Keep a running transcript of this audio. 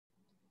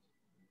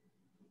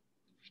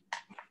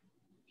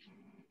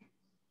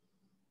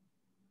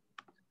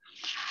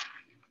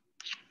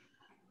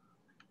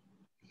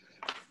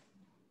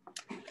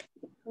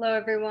Hello,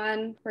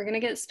 everyone. We're going to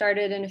get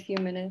started in a few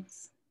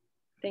minutes.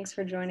 Thanks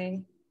for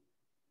joining.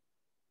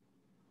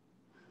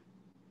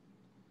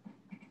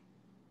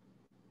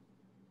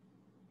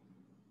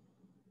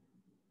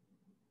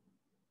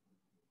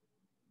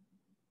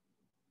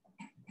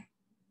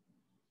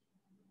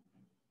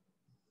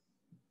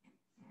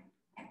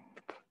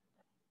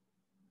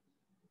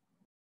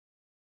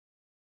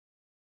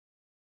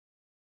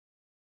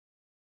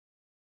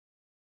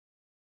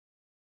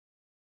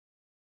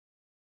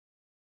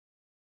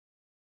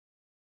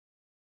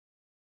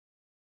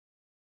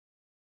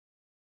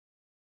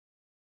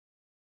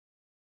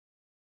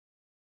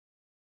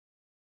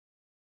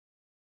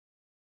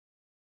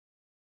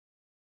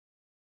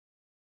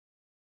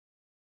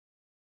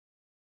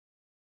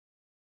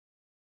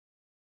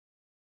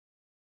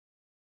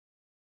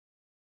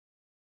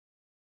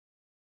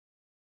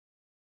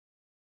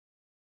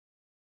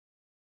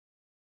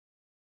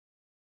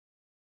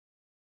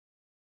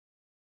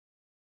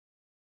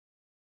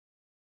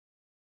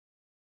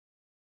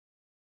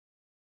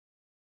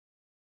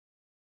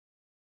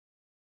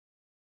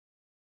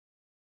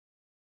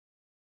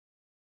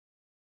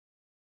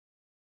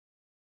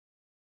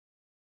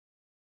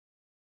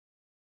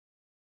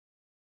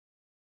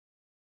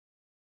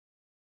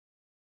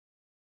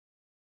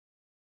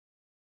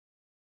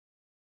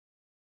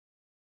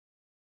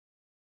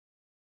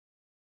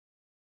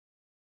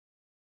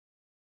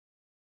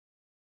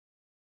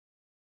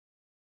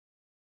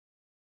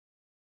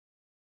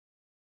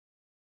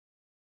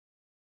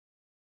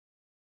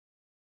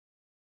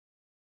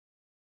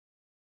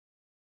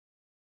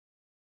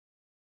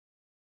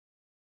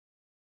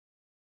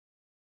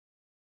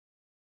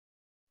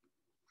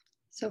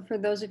 So for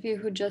those of you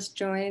who just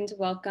joined,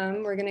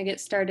 welcome. We're going to get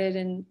started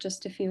in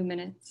just a few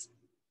minutes.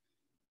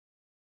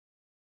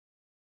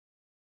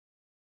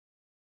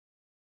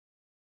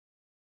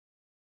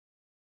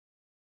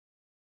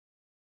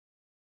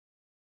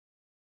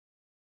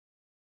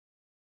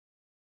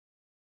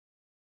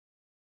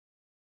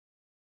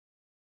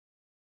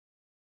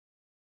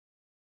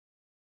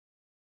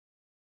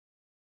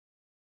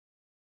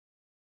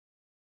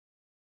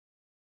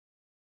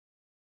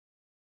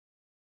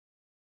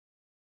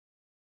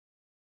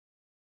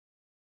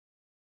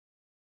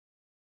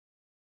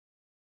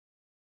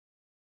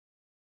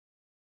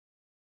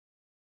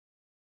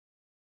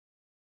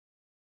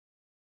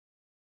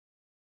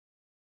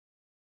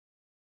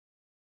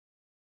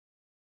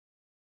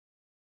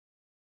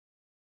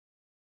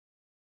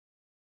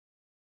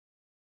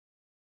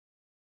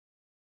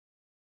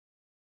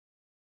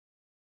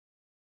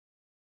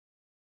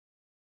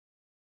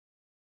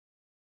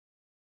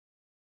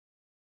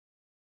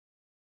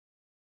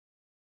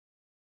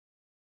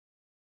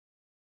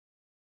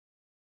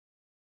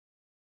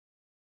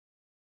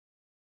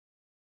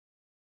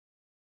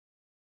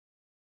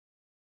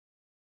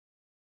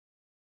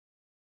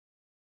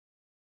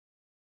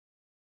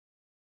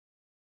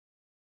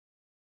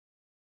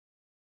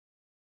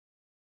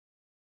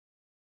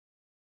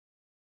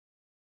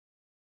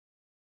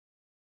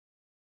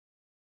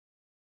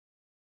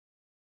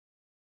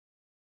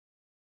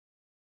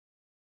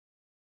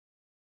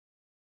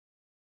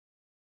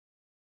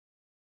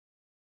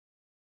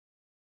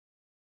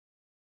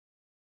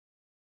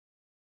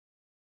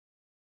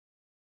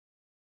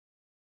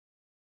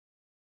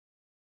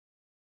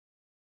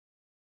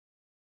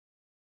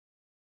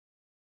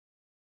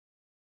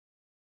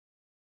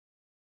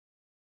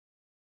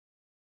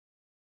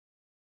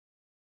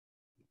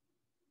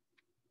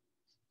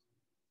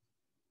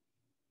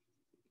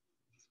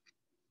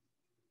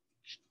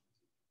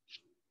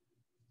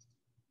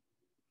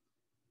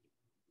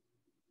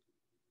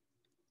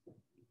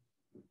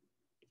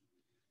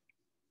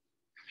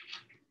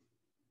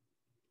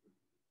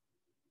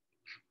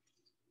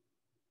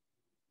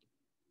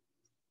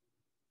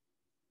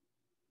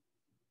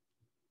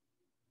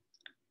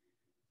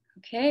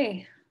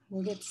 Okay,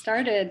 we'll get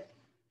started.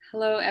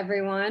 Hello,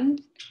 everyone.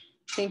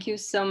 Thank you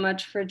so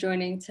much for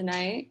joining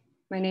tonight.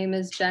 My name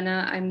is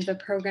Jenna. I'm the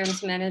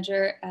programs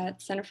manager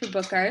at Center for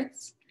Book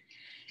Arts.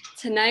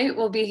 Tonight,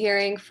 we'll be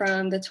hearing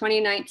from the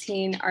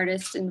 2019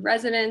 artists in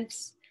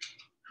residence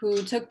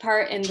who took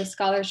part in the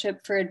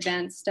Scholarship for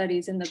Advanced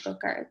Studies in the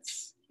Book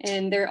Arts.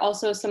 And they're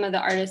also some of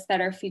the artists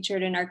that are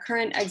featured in our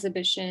current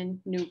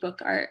exhibition, New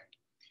Book Art.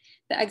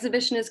 The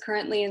exhibition is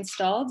currently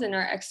installed in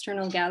our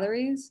external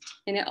galleries,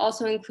 and it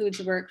also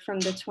includes work from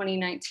the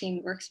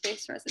 2019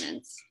 Workspace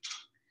residents.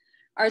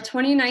 Our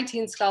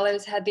 2019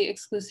 scholars had the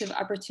exclusive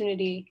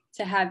opportunity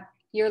to have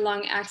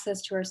year-long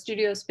access to our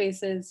studio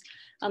spaces,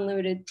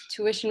 unlimited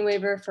tuition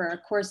waiver for our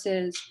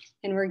courses,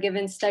 and were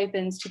given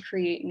stipends to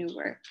create new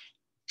work.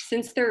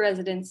 Since their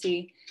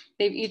residency,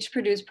 they've each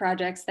produced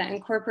projects that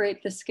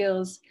incorporate the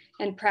skills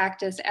and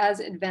practice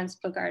as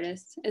advanced book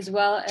artists, as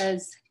well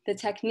as the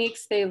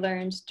techniques they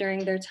learned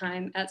during their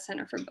time at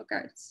Center for Book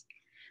Arts.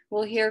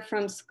 We'll hear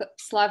from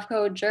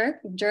Slavko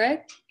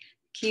Djuric,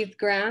 Keith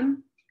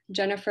Graham,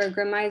 Jennifer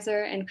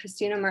Grimyser, and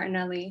Christina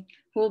Martinelli,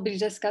 who will be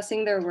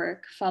discussing their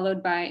work,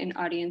 followed by an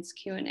audience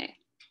Q&A.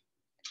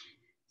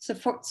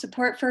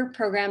 Support for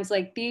programs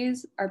like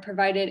these are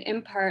provided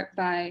in part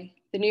by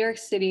the New York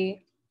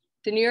State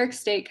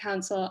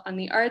Council on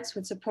the Arts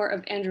with support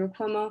of Andrew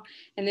Cuomo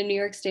and the New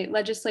York State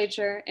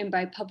Legislature, and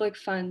by public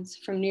funds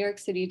from New York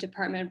City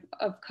Department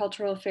of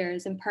Cultural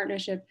Affairs in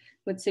partnership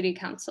with City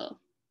Council.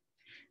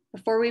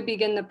 Before we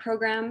begin the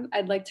program,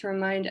 I'd like to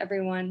remind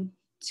everyone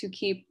to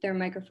keep their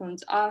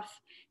microphones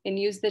off and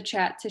use the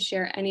chat to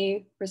share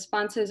any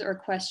responses or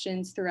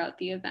questions throughout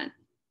the event.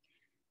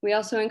 We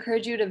also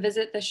encourage you to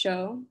visit the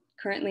show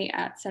currently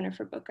at Center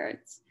for Book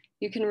Arts.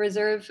 You can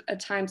reserve a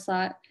time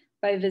slot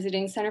by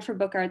visiting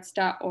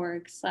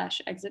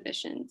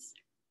centerforbookarts.org/exhibitions.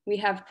 We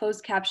have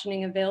closed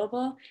captioning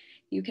available.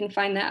 You can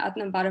find that at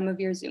the bottom of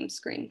your Zoom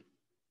screen.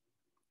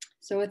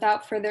 So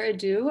without further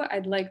ado,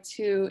 I'd like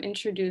to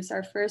introduce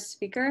our first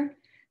speaker,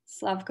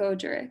 Slavko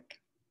Djuric.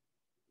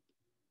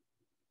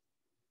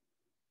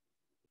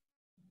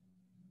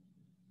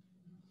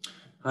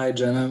 Hi,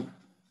 Jenna.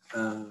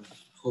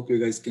 Hope you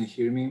guys can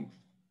hear me.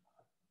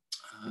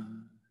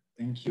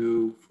 Thank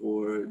you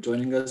for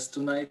joining us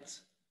tonight.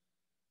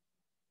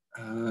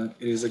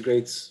 It is a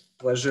great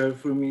pleasure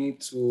for me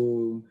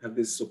to have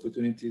this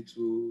opportunity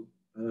to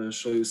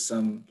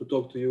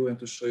talk to you and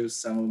to show you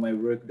some of my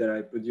work that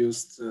I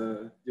produced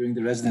during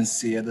the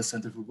residency at the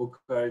Center for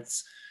Book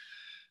Arts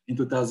in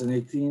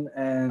 2018,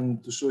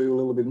 and to show you a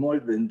little bit more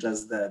than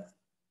just that.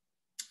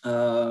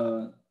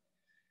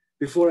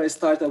 Before I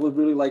start, I would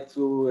really like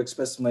to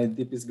express my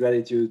deepest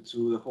gratitude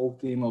to the whole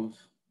team of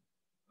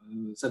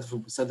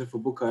Center for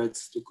Book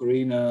Arts, to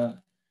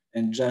Corina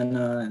and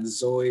Jenna and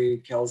Zoe,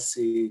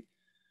 Kelsey,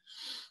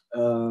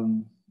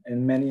 and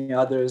many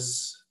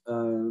others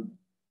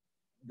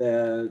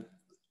that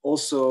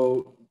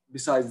also,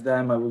 besides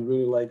them, I would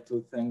really like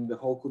to thank the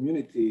whole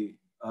community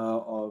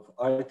of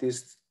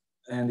artists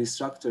and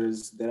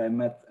instructors that I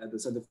met at the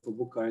Center for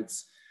Book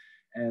Arts,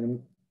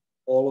 and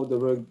all of the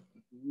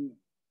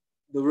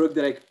work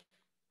that I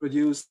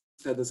produced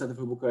at the Center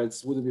for Book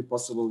Arts wouldn't be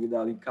possible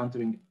without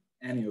encountering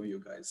any of you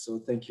guys. So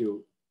thank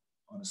you,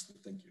 honestly,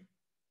 thank you.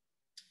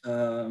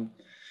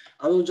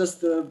 I will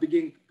just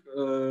begin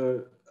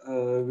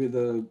with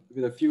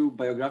a few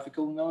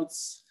biographical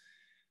notes,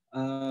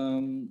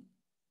 and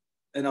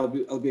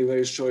I'll be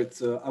very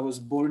short. I was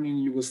born in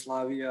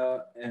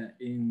Yugoslavia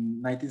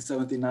in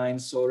 1979,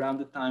 so around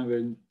the time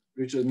when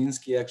Richard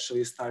Minsky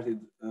actually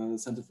started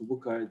Center for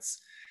Book Arts.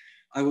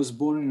 I was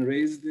born and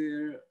raised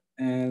there,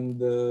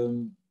 and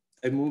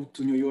I moved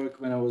to New York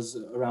when I was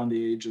around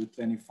the age of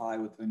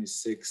 25 or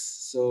 26.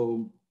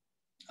 So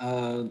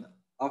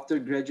after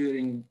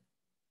graduating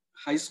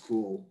high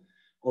school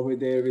over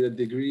there with a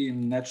degree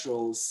in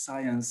natural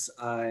science,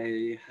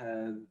 I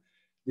had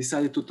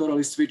decided to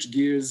totally switch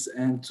gears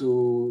and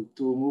to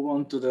move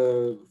on to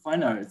the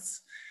fine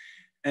arts.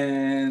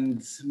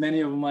 And many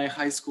of my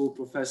high school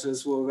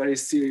professors who were very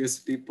serious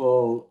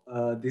people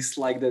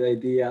disliked that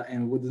idea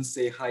and wouldn't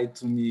say hi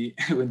to me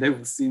when they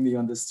would see me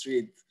on the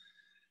street.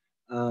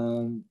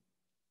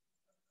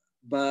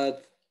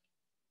 But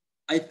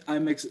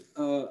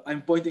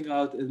I'm pointing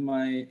out in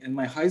my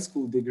high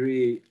school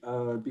degree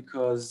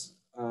because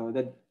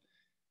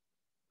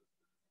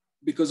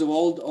of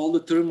all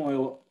the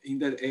turmoil in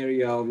that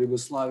area of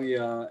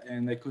Yugoslavia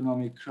and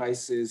economic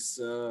crisis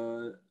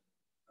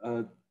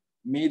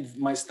made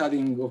my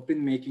studying of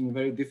printmaking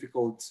very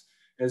difficult.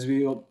 As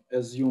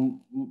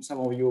some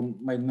of you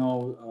might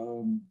know,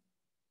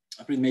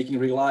 printmaking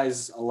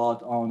relies a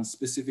lot on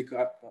specific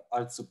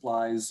art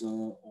supplies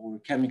or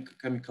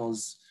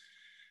chemicals,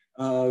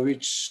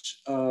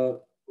 which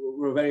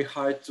were very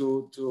hard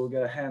to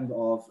get a hand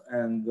of.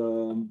 And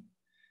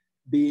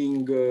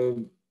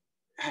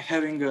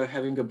having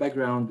a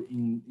background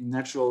in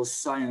natural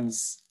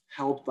science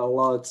helped a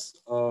lot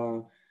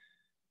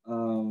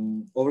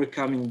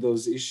overcoming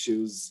those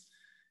issues.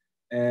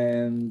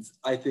 And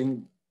I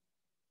think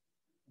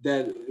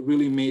that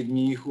really made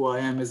me who I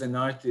am as an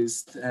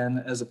artist and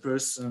as a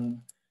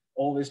person,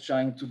 always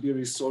trying to be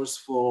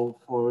resourceful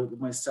for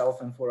myself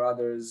and for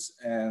others,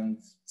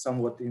 and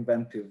somewhat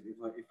inventive,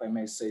 if I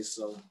may say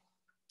so.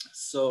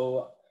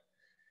 So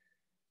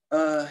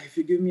if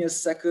you give me a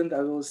second,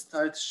 I will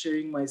start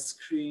sharing my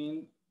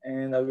screen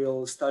and I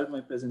will start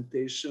my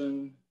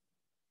presentation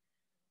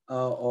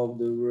of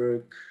the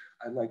work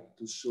I'd like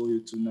to show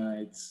you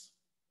tonight.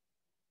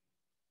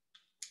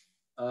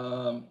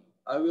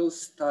 I will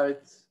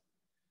start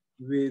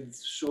with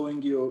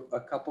showing you a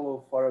couple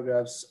of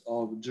photographs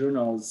of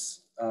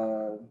journals.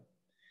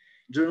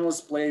 Journals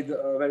played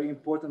a very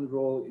important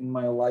role in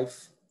my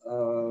life,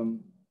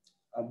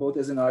 both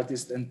as an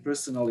artist and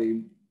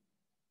personally.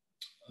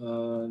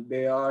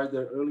 They are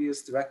the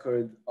earliest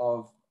record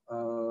of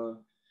the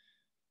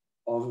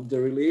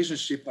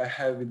relationship I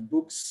have with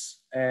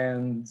books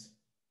and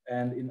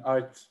in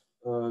art,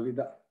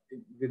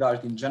 with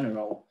art in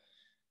general.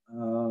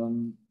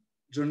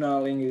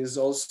 Journaling is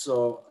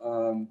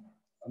also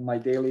my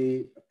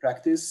daily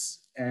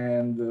practice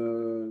and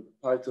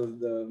part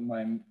of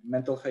my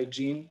mental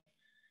hygiene.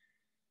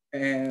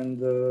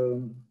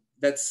 And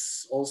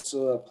that's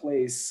also a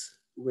place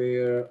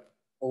where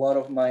a lot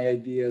of my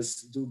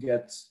ideas do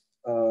get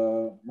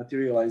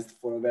materialized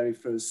for a very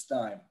first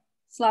time.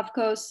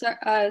 Slavko,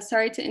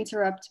 sorry to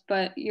interrupt,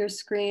 but your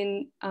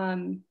screen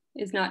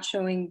is not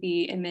showing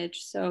the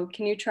image. So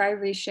can you try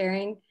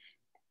resharing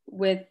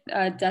with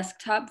a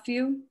desktop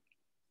view?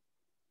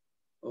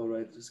 All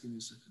right, just give me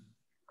a second.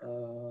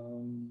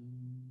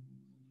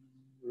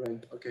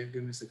 Right, okay,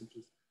 give me a second,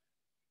 please.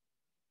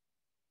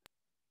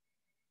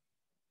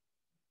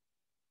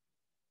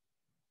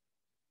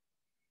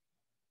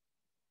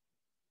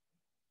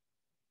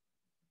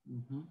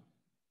 Mm-hmm.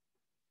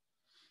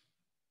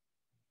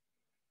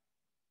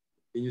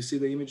 Can you see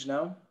the image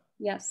now?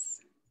 Yes.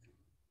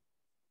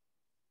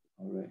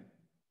 All right.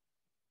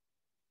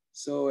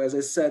 So as I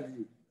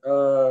said,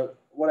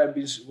 what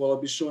I'll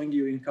be showing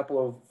you in a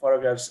couple of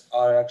photographs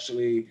are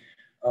actually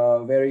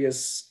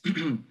various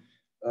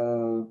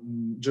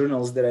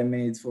journals that I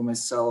made for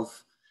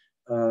myself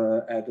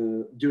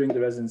during the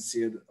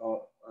residency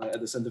at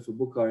the Center for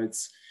Book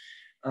Arts.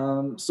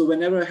 So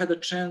whenever I had a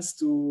chance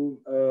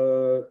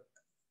to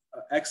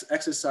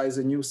exercise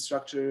a new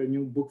structure, a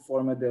new book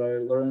format that I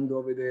learned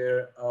over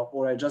there,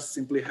 or I just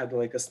simply had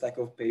like a stack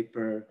of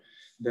paper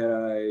that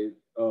I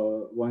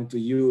wanted to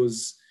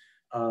use,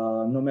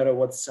 no matter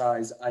what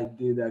size, I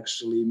did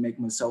actually make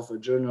myself a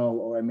journal,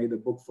 or I made a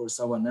book for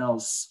someone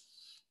else.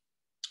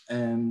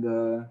 And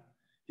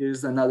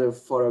here's another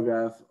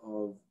photograph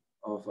of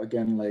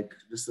again, like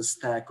just a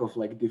stack of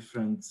like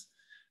different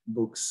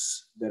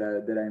books that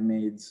I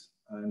made,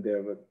 and they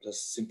were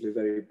just simply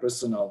very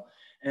personal.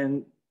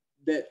 And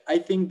that I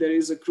think there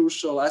is a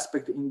crucial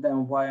aspect in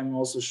them why I'm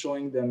also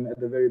showing them at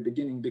the very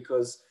beginning,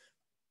 because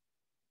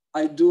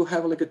I do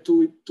have like a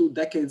two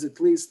decades at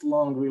least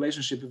long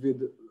relationship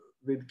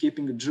with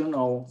keeping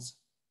journals,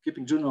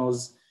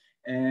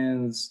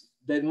 and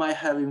that might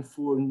have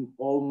informed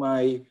all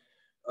my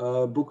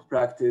book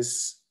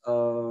practice,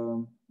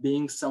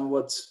 being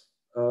somewhat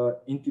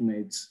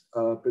intimate,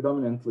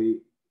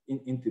 predominantly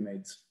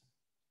intimate.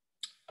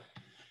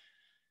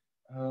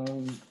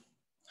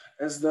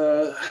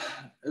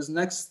 As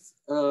next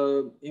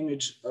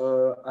image,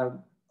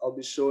 I'll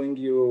be showing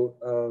you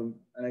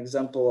an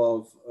example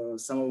of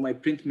some of my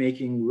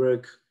printmaking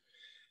work,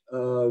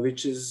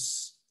 which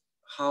is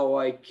how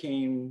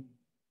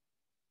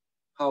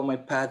my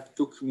path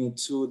took me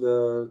to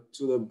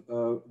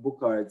the book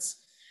arts.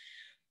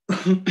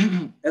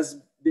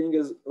 As being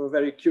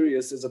very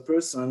curious as a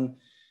person,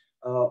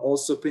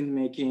 also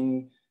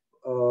printmaking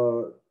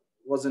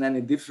wasn't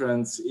any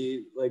different.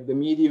 Like the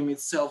medium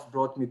itself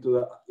brought me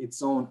to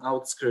its own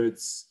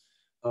outskirts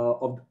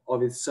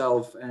of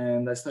itself,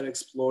 and I started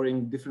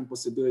exploring different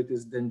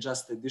possibilities than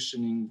just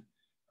editioning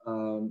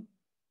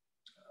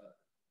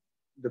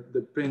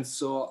the prints.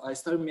 So I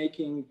started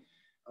making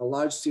a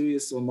large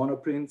series of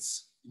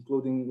monoprints,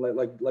 including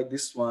like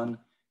this one,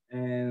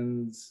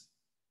 and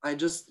I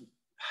just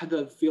had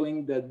a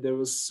feeling that there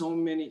was so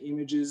many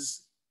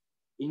images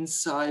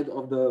inside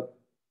of the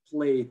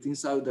plate,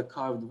 inside the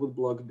carved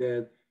woodblock,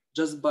 that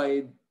just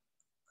by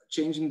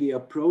changing the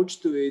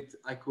approach to it,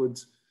 I could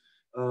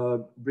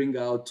bring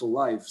out to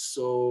life.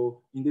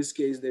 So in this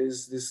case, there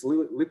is this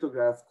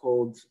lithograph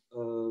called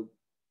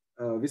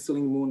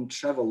Whistling Moon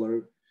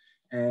Traveler,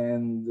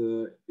 and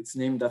it's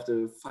named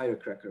after a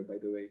firecracker, by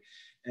the way.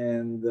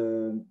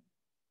 And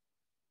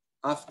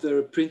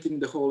after printing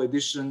the whole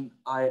edition,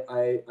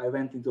 I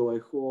went into a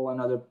whole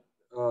another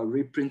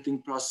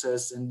reprinting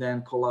process, and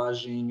then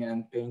collaging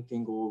and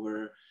painting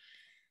over.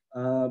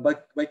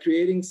 But by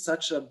creating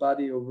such a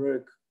body of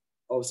work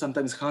of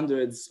sometimes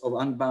hundreds of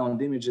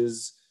unbound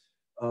images,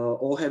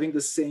 all having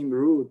the same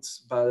root,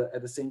 but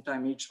at the same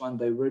time, each one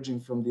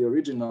diverging from the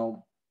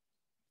original,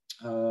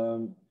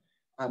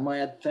 my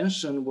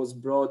attention was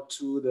brought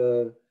to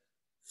the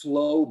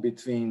flow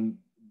between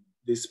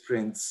these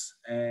prints.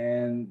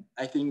 And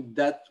I think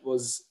that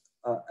was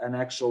an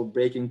actual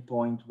breaking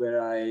point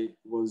where I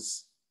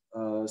was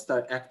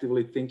start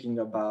actively thinking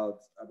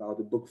about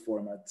the book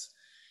format.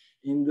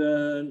 In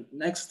the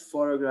next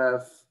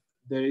photograph,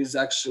 there is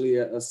actually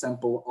a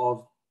sample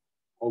of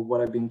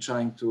what I've been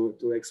trying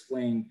to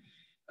explain.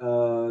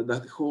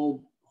 That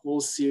whole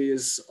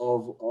series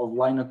of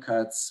lino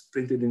cuts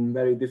printed in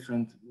very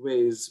different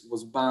ways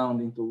was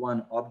bound into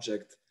one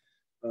object.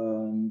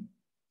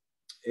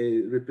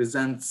 It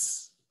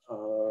represents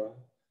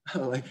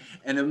like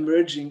an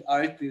emerging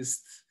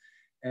artist,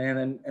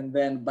 and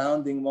then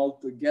bounding them all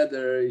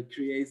together, it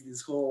creates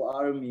this whole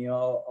army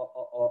of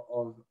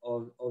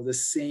the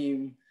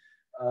same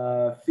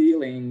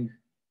feeling,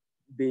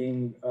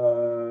 being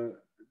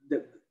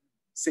the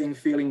same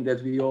feeling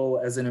that we all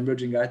as an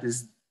emerging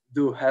artist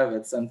do have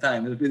at some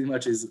time. It pretty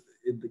much it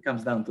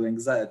comes down to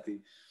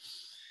anxiety.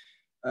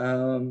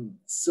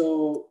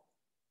 So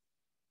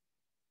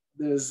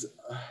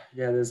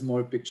there's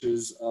more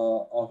pictures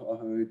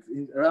of it.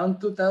 Around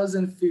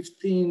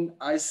 2015,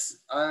 I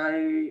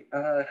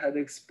had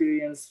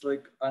experienced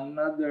like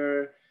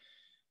another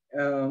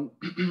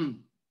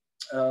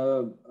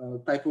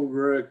type of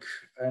work,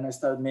 and I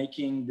started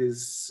making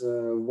these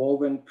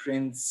woven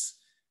prints,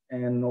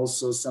 and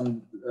also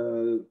some,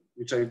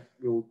 which I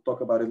will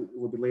talk about a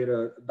little bit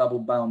later, double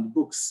bound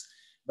books.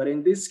 But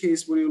in this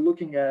case, what you're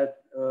looking at,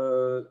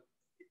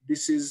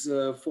 this is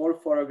 4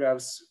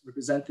 photographs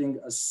representing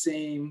a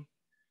same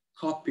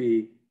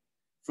copy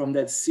from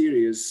that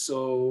series.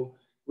 So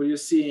what you're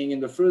seeing in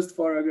the first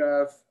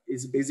photograph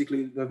is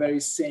basically the very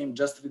same,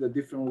 just with a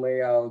different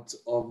layout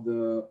of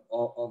the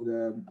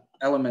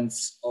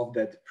elements of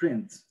that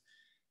print.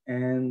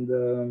 And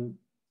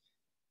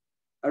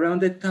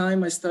around that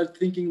time, I started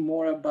thinking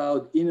more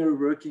about inner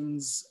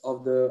workings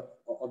of the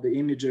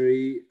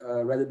imagery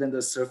rather than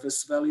the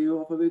surface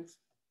value of it.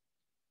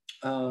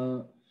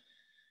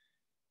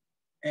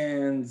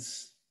 And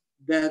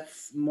that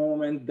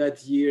moment,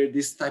 that year,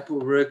 this type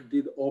of work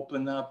did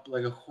open up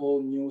like a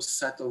whole new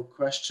set of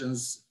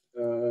questions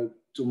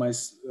to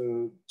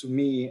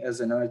me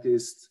as an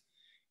artist,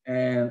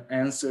 and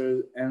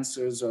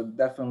answers are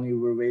definitely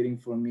were waiting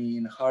for me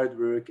in hard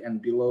work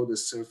and below the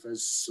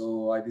surface.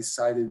 So I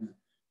decided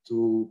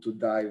to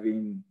dive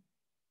in.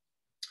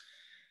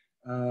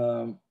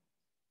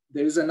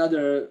 There is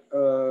another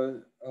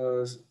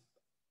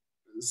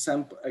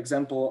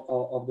example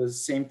of the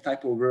same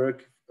type of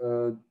work.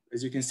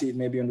 As you can see it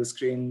maybe on the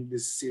screen,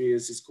 this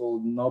series is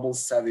called Noble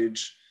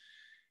Savage.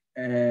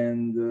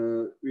 And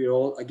we're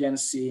all again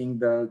seeing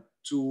the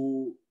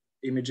 2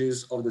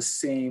 images of the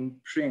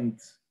same print,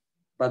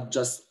 but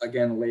just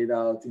again laid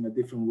out in a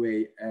different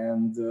way.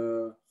 And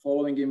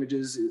following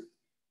images,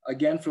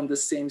 again from the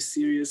same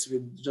series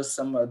with just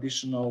some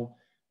additional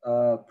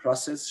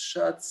process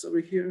shots over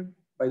here.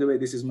 By the way,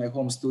 this is my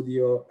home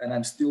studio and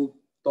I'm still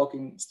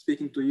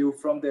speaking to you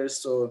from there,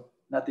 so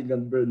nothing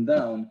got burned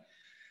down.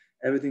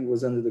 Everything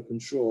was under the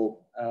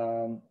control.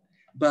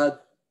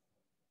 But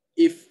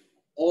if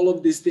all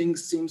of these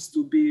things seems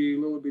to be a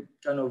little bit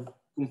kind of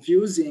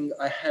confusing,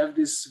 I have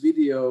this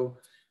video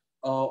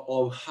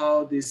of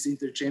how these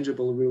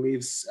interchangeable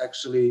reliefs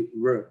actually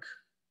work.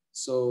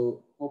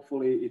 So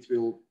hopefully it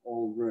will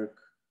all work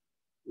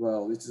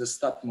well. It's a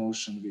stop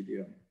motion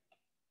video.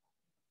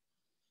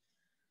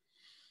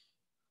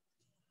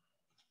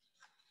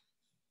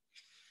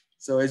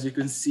 So as you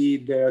can see,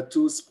 there are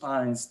 2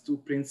 spines, 2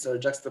 prints are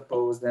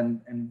juxtaposed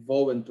and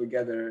woven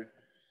together.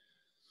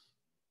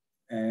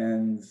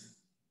 And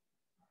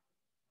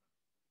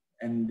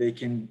they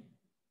can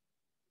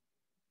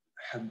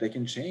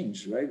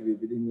change, right,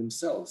 within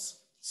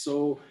themselves.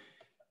 So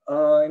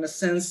in a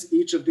sense,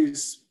 each of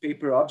these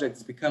paper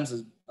objects becomes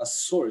a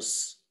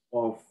source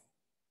of,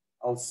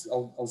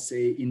 I'll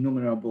say,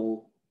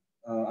 innumerable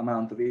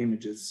amount of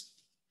images.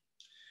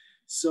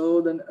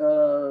 So then,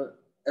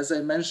 as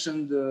I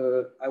mentioned,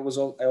 I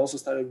also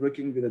started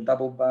working with the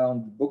double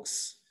bound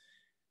books.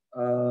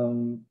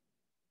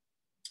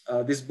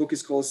 This book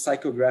is called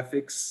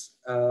Psychographics.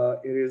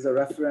 It is a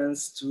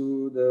reference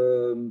to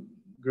the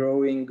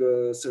growing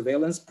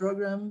surveillance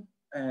program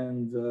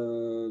and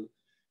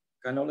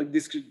kind of like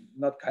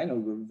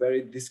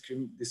very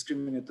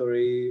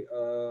discriminatory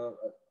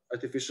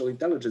artificial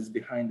intelligence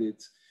behind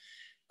it.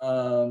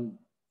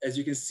 As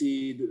you can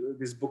see,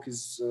 this book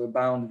is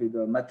bound with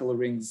metal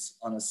rings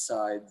on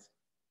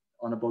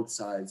both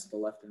sides, the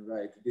left and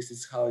right. This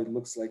is how it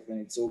looks like when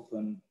it's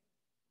open.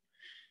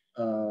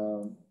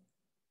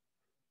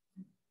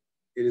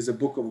 It is a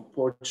book of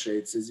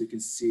portraits, as you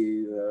can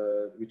see,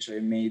 which I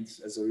made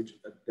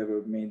they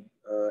were made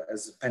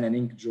as pen and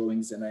ink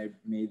drawings, and I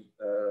made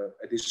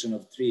edition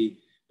of 3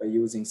 by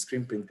using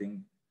screen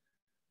printing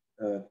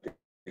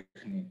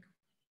technique.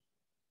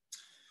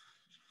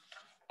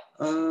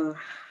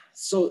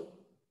 So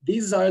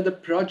these are the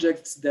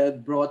projects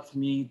that brought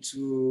me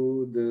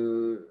to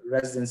the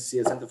residency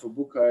at Center for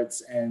Book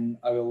Arts, and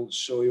I will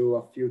show you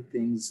a few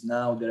things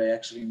now that I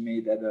actually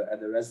made at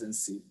the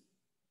residency.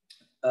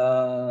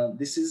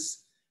 This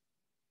is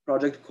a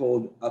project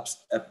called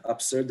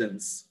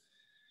Absurdance.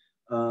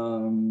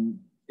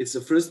 It's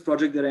the first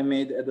project that I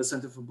made at the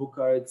Center for Book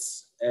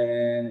Arts,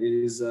 and it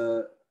is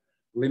a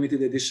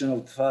limited edition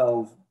of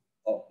 12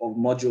 of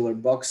modular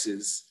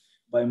boxes.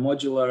 By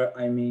modular,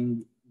 I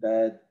mean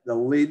that the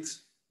lid,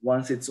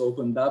 once it's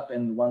opened up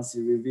and once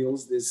it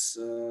reveals this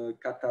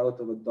cutout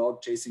of a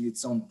dog chasing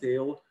its own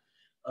tail,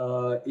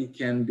 it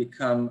can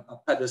become a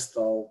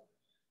pedestal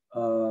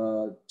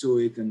to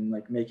it and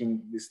like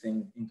making this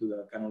thing into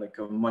the kind of like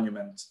a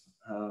monument.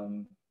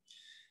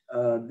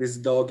 This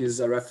dog is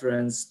a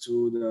reference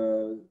to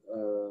the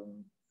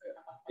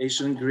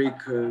ancient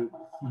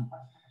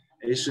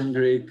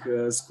Greek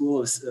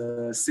school of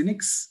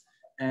cynics.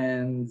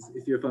 And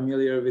if you're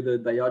familiar with the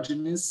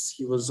Diogenes,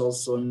 he was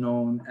also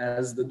known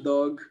as the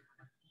dog.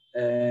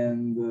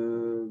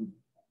 And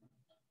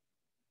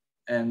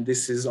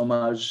this is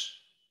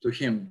homage to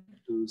him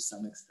to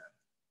some extent.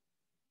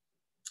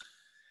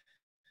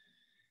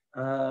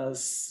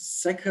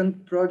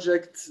 Second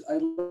project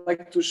I'd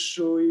like to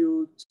show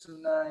you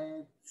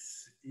tonight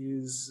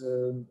is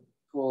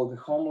called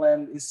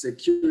Homeland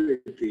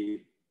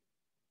Insecurity.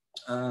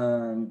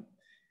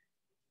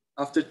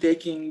 After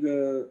taking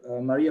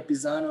Maria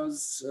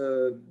Pisano's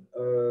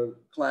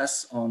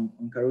class on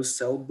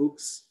carousel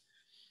books,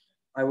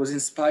 I was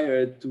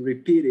inspired to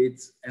repeat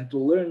it and to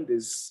learn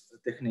this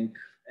technique.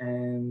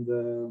 And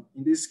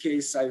in this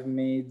case, I've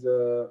made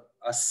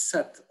a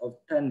set of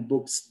 10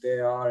 books. They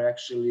are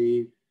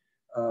actually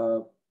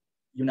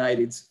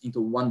united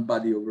into one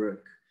body of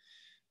work.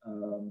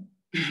 Um,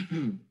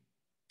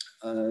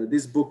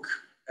 this book,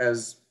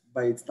 as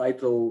by its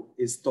title,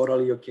 is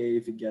totally okay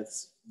if it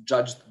gets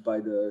judged by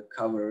the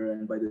cover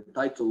and by the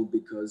title,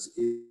 because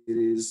it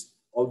is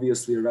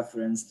obviously a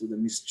reference to the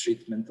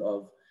mistreatment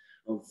of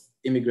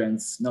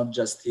immigrants, not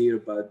just here,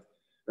 but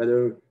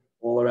rather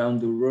all around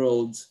the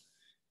world.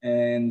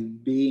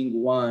 And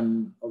being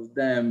one of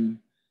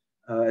them,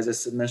 as I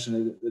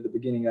mentioned at the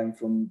beginning, I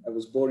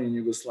was born in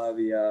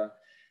Yugoslavia.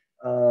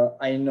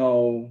 I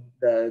know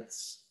that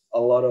a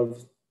lot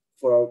of,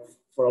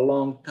 for a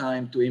long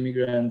time, to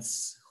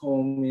immigrants,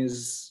 home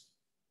is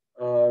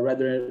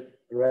rather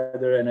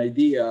an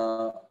idea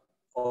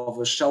of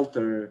a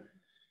shelter.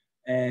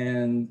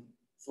 And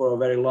for a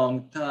very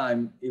long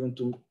time, even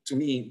to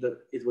me, that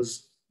it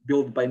was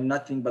built by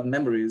nothing but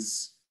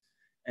memories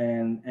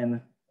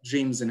and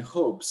dreams and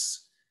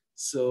hopes.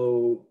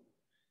 So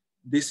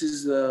this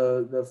is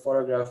the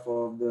photograph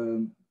of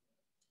the,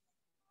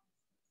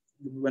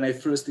 when I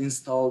first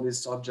installed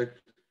this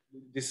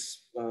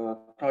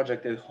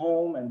project at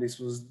home, and this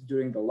was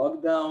during the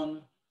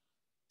lockdown.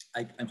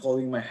 I'm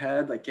holding my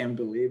head. I can't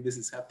believe this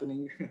is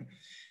happening.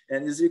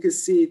 And as you can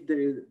see,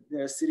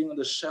 they're sitting on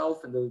the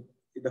shelf, and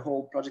the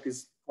whole project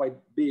is quite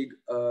big,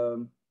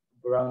 around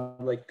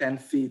like 10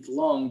 feet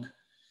long.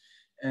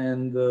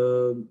 And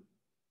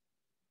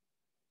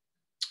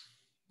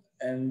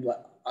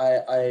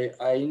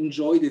I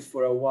enjoyed it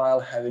for a while,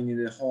 having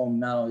it at home.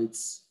 Now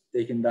it's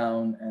taken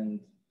down, and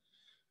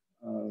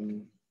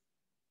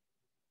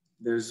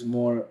there's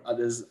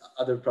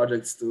other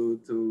projects to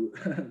to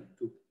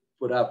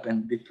put up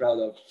and be proud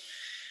of.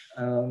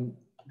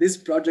 This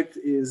project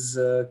is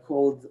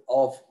called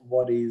Of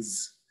What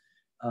Is.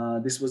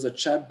 This was a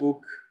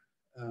chapbook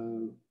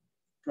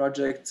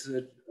project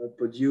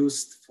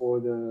produced for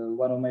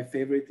one of my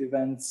favorite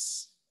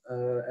events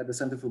at the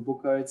Center for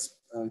Book Arts.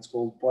 It's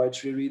called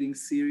Poetry Reading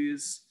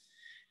Series.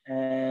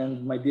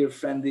 And my dear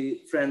friend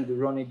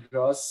Ronnie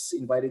Gross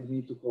invited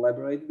me to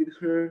collaborate with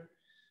her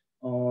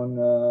on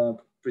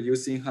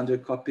producing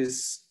 100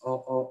 copies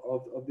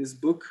of this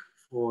book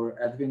for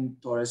Edwin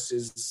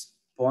Torres's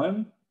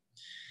poem.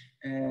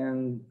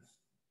 And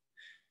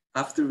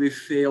after we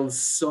failed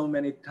so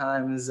many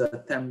times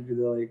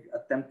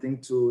attempting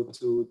to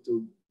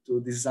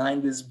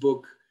design this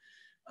book,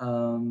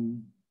 the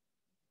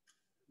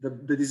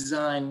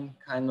design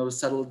kind of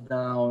settled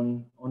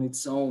down on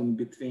its own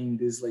between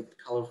these like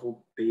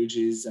colorful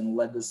pages and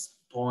let this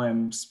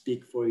poem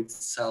speak for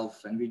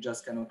itself. And we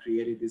just kind of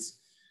created this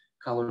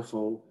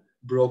colorful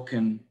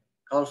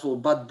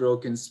but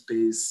broken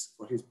space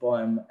for his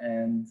poem.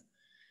 And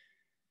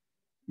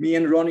me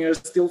and Ronnie are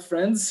still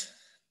friends,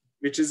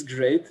 which is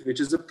great, which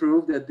is a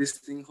proof that this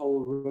thing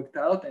all worked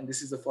out. And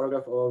this is a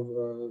photograph of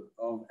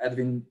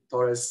Edwin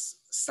Torres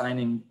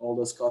signing all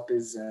those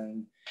copies.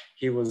 And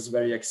he was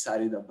very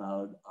excited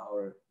about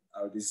our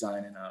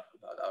design and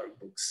about our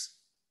books.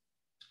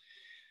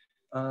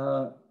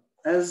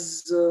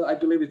 As I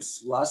believe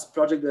it's last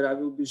project that I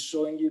will be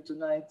showing you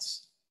tonight,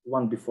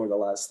 one before the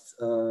last.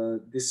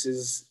 This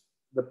is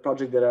the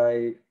project that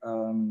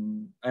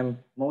I'm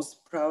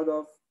most proud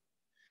of.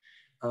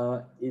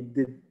 It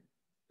did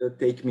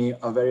take me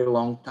a very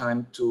long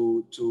time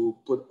to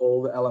put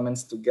all the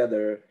elements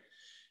together,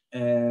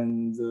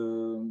 and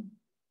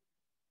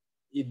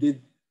it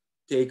did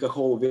take a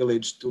whole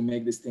village to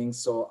make this thing.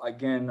 So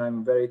again,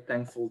 I'm very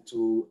thankful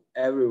to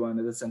everyone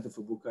at the Center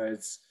for Book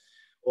Arts,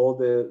 all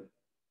the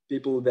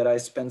people that I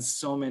spent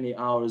so many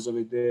hours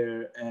over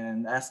there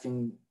and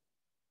asking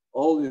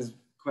all these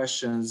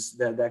questions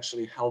that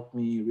actually helped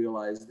me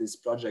realize this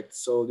project.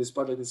 So this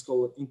project is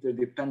called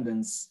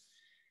Interdependence,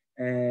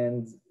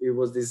 and it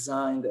was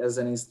designed as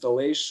an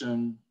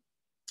installation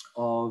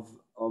of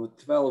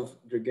 12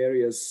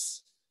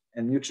 gregarious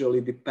and mutually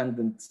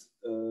dependent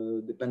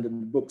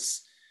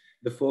books.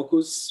 The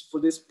focus for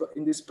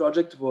in this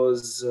project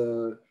was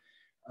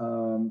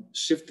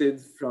shifted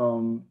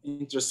from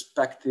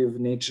introspective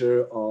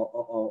nature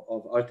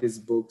of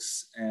artist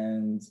books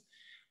and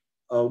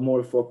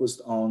more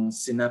focused on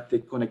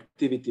synaptic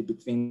connectivity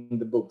between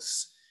the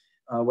books.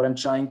 What I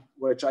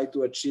tried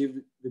to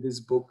achieve with this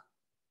book,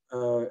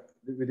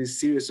 with this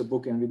series of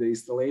books and with the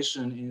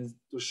installation, is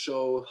to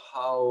show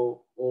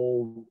how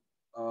all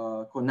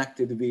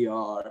connected we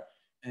are,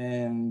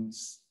 and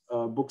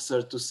books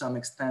are to some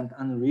extent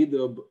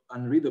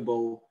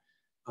unreadable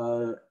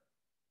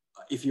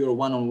if you're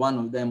one-on-one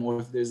of them,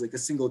 or if there's like a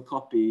single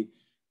copy,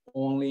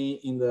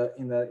 only in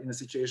a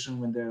situation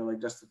when they're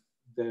like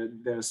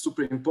they're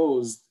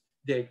superimposed,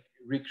 they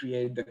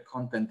recreate the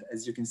content.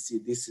 As you can see,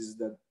 this is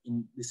the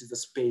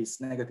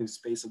negative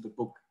space of the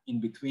book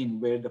in between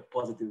where the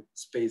positive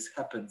space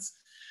happens.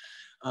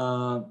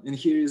 And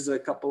here is a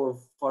couple of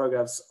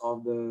photographs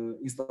of the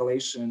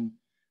installation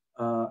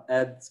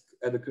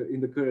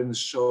in the current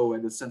show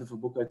at the Center for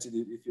Book Arts, if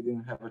you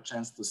didn't have a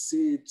chance to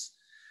see it.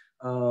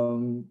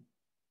 I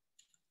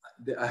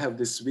have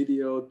this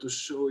video to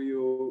show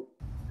you,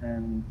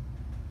 and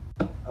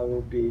I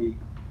will be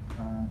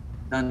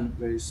done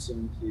very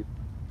soon here.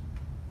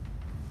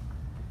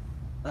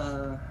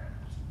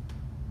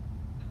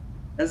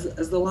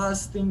 As the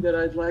last thing that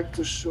I'd like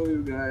to show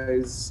you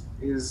guys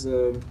is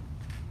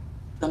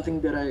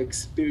something that I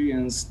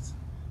experienced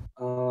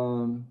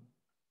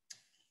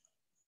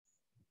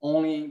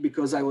only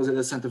because I was at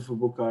the Center for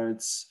Book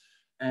Arts,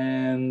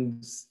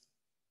 and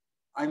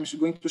I'm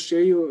going to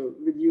share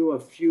with you a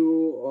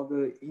few of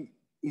the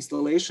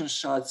installation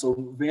shots of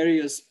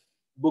various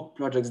book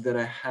projects that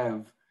I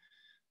have.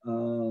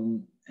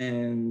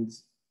 And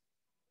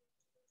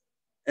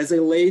as I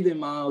laid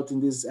them out in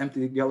this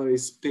empty gallery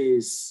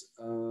space,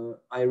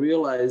 I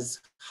realized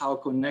how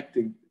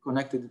connected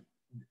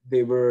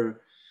they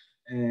were,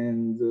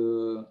 and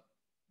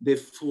they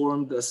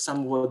formed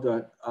somewhat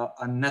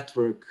a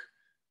network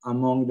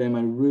among them.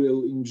 I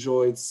really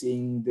enjoyed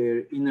seeing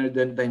their inner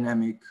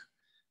dynamic,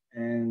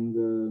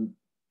 and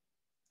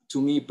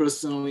to me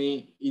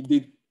personally, it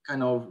did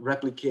kind of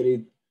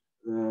replicate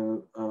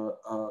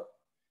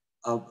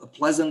a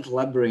pleasant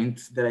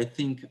labyrinth that I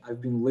think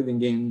I've been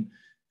living in,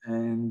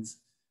 and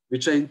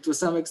which I, to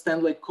some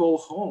extent, like call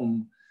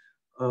home.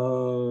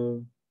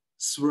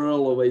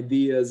 Swirl of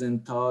ideas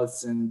and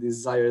thoughts and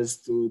desires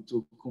to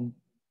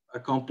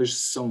accomplish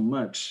so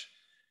much.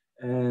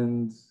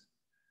 And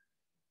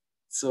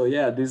so,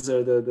 yeah, these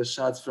are the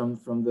shots from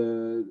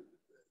the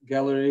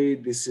gallery.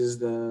 This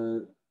is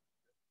a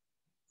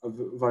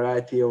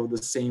variety of the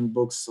same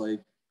books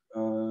like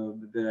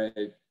that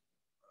I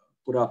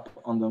put up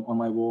on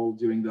my wall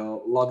during the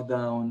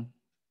lockdown,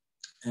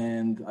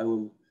 and I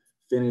will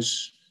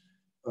finish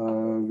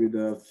with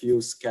a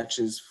few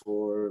sketches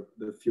for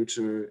the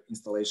future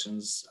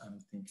installations I'm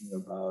thinking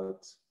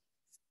about.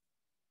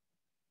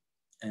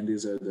 And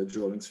these are the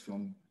drawings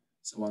from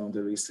one of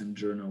the recent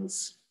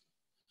journals.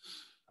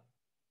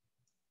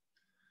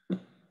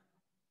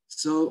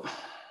 So,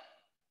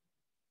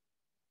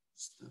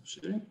 stop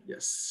sharing.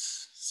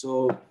 Yes.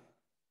 So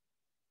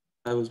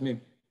that was me.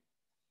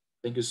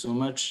 Thank you so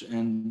much,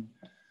 and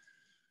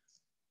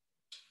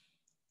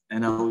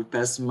I will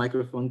pass the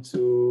microphone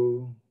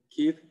to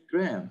Keith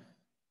Graham.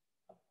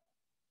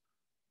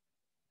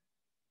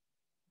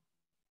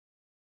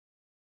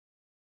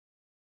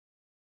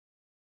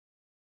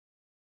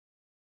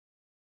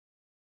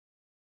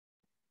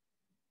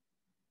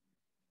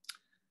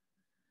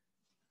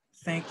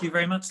 Thank you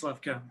very much,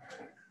 Slavko.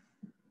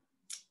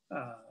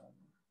 Hi,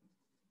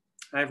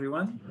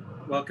 everyone.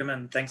 Welcome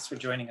and thanks for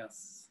joining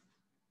us.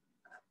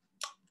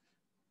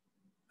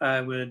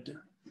 I would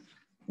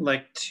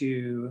like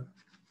to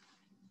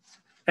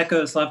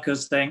echo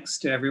Slavko's thanks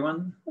to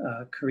everyone,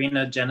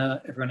 Karina,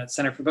 Jenna, everyone at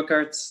Center for Book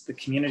Arts, the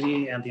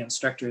community, and the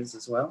instructors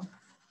as well.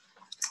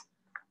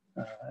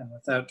 And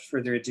without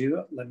further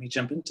ado, let me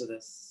jump into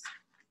this.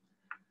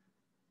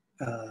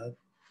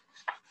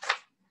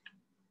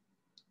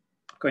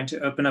 Going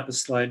to open up a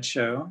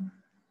slideshow.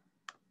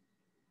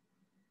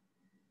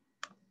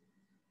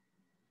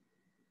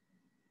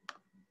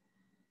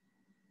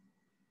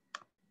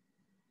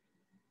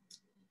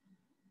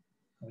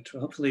 Which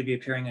will hopefully be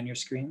appearing on your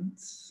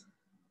screens.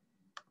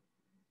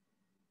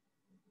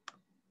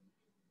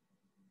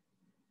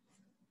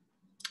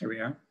 Here we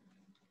are.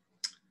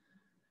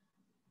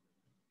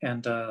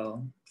 And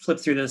I'll flip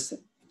through this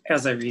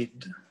as I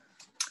read.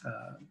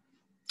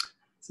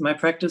 So my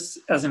practice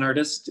as an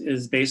artist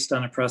is based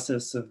on a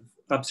process of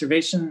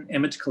observation,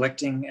 image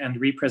collecting,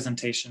 and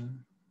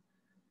representation,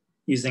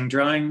 using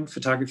drawing,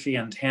 photography,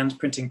 and hand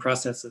printing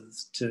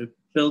processes to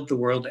build the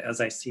world as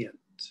I see it.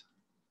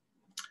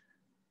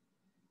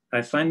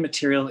 I find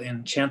material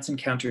in chance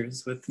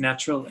encounters with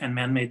natural and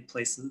man-made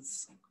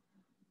places,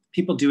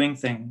 people doing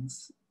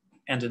things,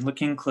 and in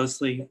looking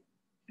closely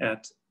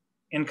at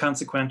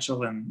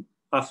inconsequential and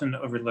often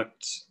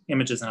overlooked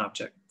images and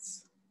objects.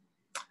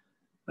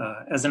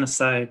 As an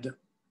aside,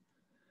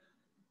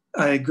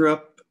 I grew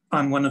up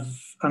on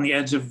the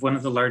edge of one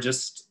of the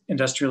largest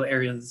industrial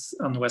areas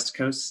on the West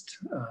Coast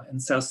in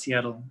South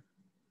Seattle.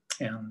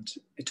 And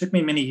it took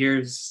me many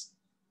years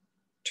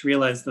to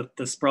realize that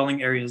the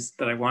sprawling areas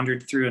that I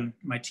wandered through in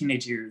my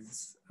teenage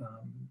years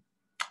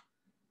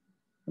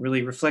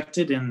really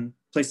reflected in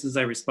places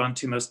I respond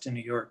to most in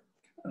New York.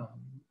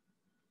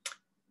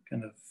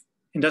 Kind of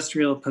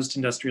industrial,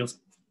 post-industrial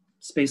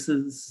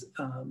spaces,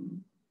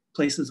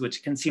 places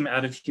which can seem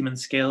out of human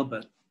scale,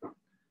 but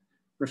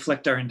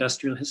reflect our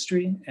industrial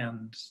history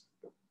and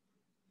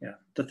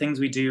the things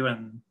we do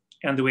and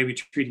the way we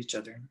treat each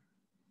other.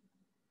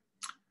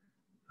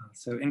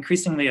 So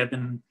increasingly, I've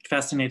been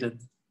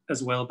fascinated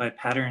as well by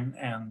pattern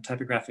and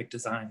typographic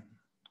design,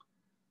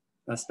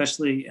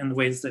 especially in the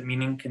ways that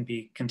meaning can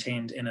be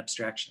contained in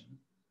abstraction.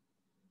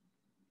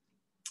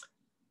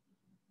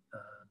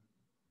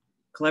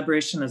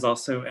 Collaboration is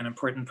also an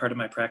important part of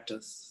my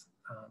practice.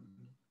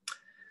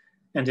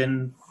 And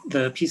in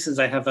the pieces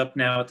I have up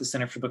now at the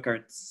Center for Book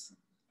Arts,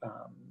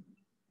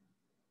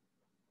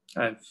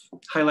 I've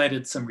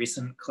highlighted some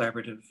recent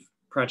collaborative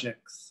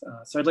projects.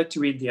 So I'd like to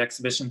read the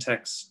exhibition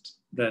text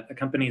that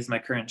accompanies my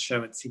current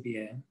show at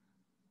CBA.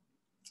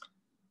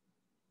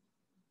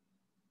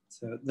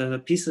 So the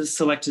pieces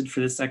selected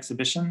for this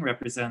exhibition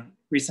represent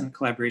recent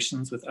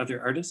collaborations with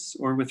other artists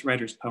or with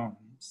writers'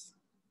 poems.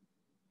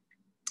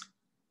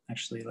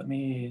 Actually, let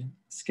me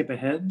skip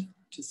ahead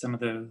to some of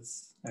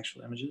those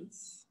actual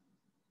images.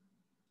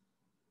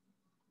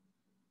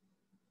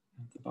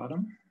 At the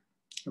bottom,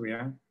 here we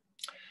are.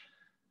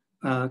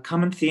 A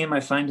common theme I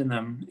find in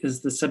them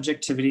is the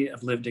subjectivity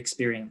of lived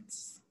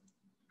experience.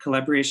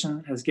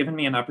 Collaboration has given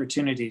me an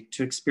opportunity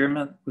to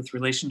experiment with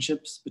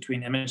relationships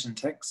between image and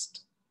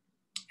text,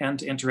 and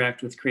to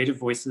interact with creative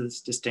voices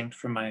distinct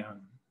from my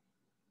own.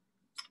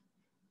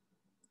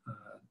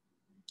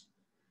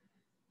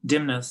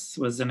 Dimness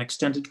was an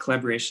extended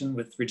collaboration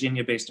with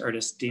Virginia-based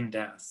artist Dean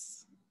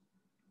Das.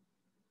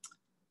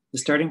 The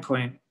starting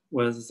point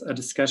was a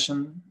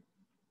discussion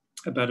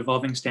about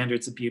evolving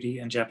standards of beauty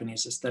in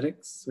Japanese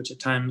aesthetics, which at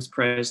times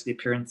prize the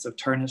appearance of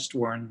tarnished,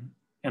 worn,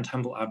 and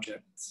humble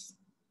objects.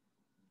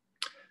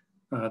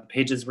 The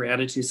pages were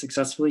added to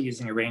successfully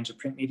using a range of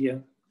print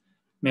media,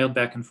 mailed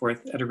back and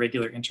forth at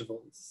irregular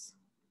intervals.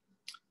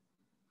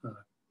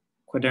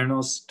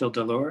 Cuadernos del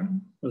Dolor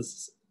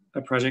was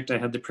a project I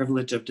had the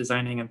privilege of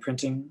designing and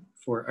printing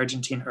for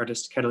Argentine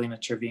artist Catalina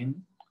Chervin.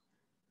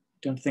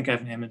 Don't think I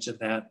have an image of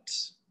that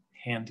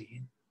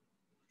handy.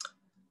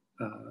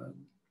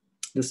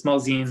 The small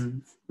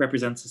zine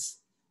represents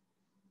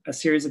a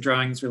series of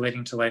drawings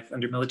relating to life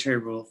under military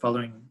rule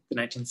following the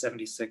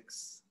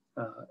 1976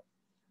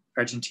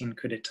 Argentine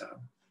coup d'etat.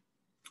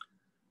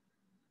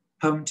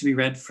 Poem to be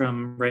read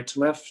from right to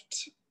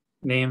left,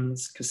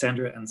 names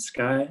Cassandra and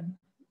Sky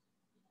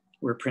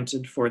were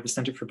printed for the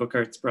Center for Book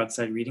Art's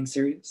Broadside Reading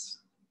Series.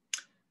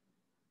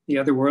 The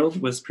Other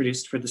World was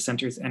produced for the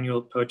Center's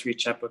annual poetry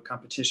chapbook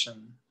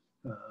competition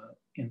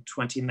in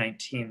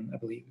 2019, I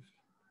believe.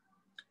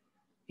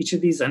 Each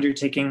of these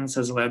undertakings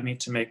has allowed me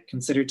to make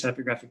considered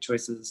typographic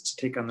choices to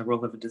take on the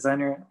role of a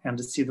designer and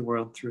to see the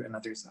world through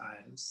another's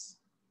eyes.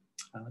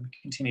 Let me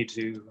continue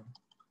to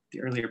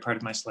the earlier part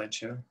of my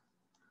slideshow.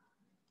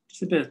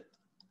 It's a bit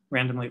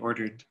randomly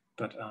ordered,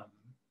 but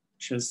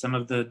shows some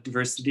of the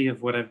diversity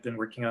of what I've been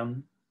working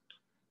on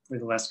for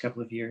the last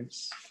couple of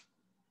years.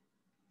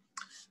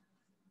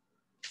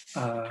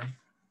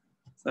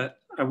 But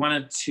I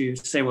wanted to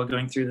say while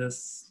going through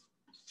this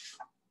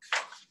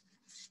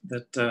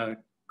that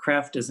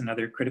craft is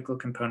another critical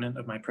component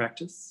of my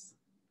practice.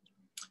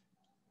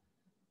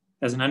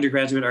 As an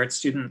undergraduate art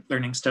student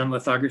learning stone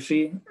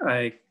lithography,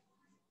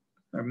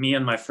 me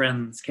and my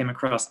friends came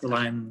across the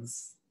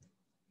lines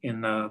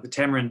in the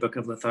Tamarind Book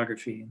of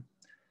Lithography,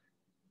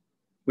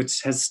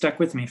 which has stuck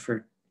with me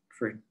for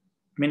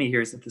many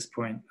years at this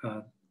point.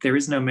 There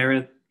is no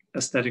merit,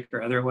 aesthetic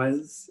or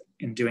otherwise,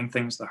 in doing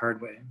things the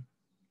hard way.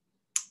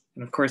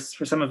 And of course,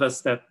 for some of us,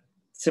 that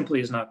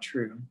simply is not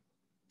true.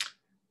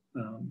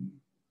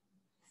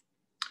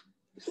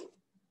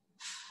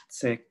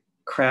 Say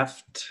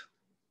craft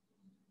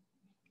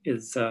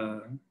is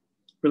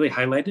really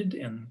highlighted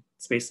in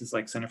spaces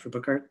like Center for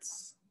Book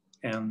Arts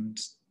and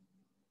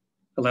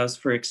allows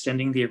for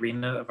extending the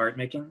arena of art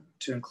making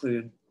to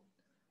include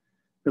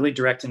really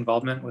direct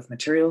involvement with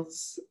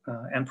materials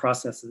and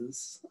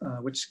processes,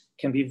 which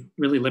can be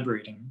really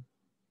liberating.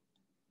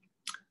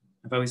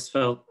 I've always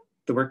felt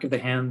the work of the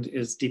hand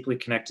is deeply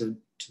connected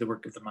to the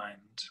work of the mind.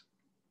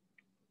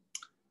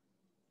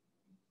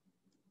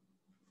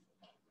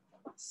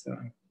 So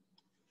I'm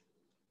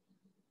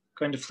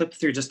going to flip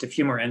through just a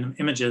few more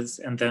images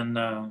and then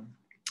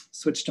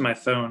switch to my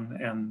phone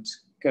and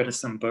go to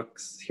some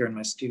books here in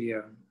my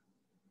studio.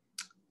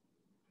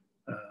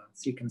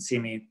 So you can see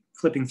me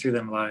flipping through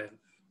them live.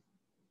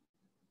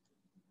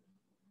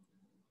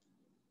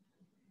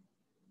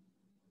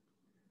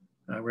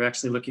 We're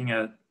actually looking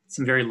at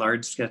some very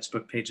large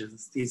sketchbook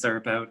pages. These are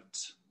about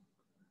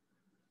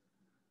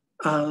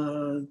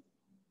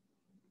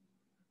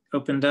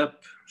opened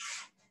up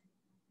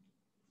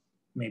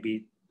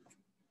maybe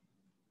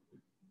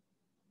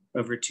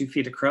over 2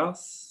 feet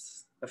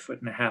across, 1.5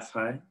 feet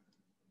high.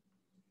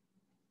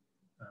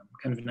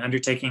 Kind of an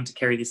undertaking to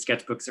carry these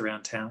sketchbooks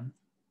around town,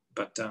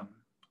 but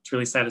it's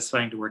really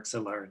satisfying to work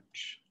so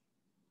large.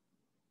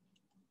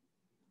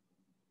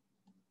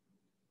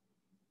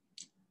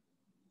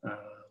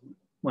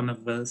 One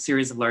of the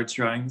series of large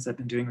drawings I've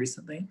been doing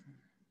recently.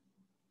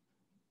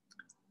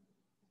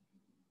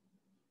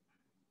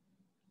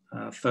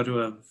 A photo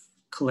of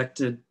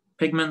collected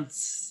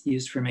pigments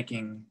used for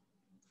making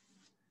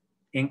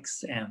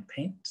inks and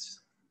paint.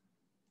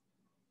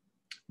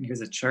 And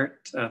here's a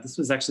chart. This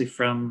was actually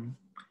from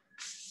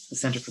the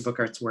Center for Book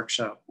Arts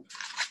workshop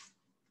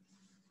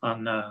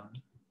on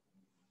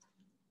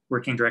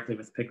working directly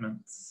with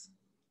pigments.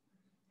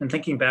 And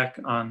thinking back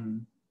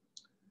on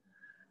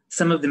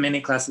some of the mini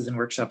classes and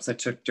workshops I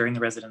took during the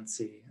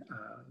residency,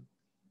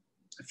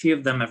 a few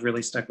of them have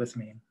really stuck with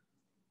me.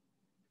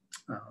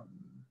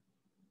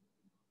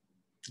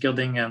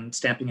 Gilding and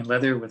stamping in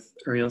leather with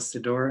Uriel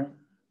Sidor,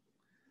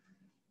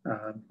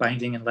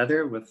 binding in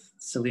leather with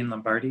Celine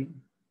Lombardi,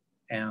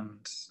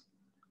 and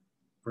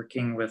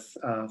working with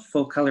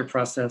full color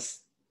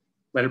process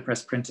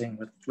letterpress printing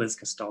with Liz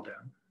Castaldo.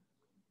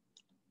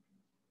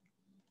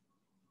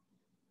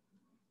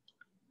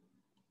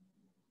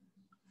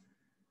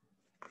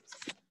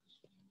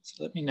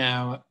 So let me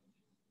now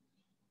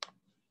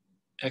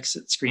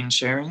exit screen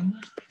sharing.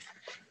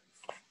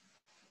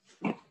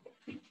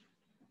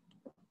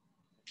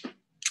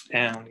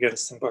 And go to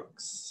some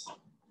books.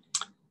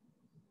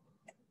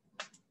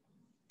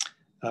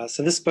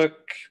 So this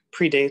book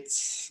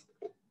predates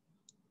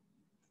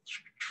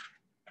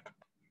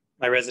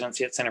my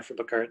residency at Center for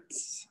Book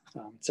Arts.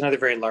 It's another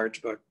very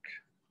large book.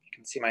 You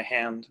can see my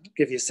hand, I'll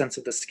give you a sense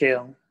of the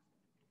scale.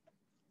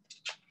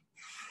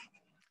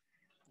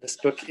 This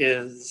book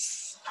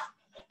is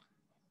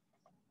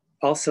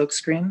all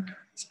silkscreen.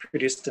 It's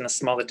produced in a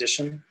small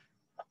edition.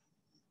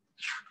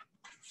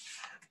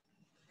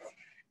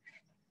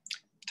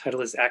 The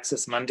title is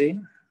Axis Mundi,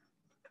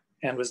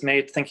 and was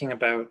made thinking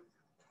about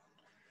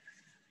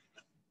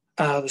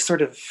the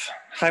sort of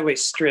highway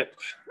strip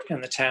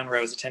in the town where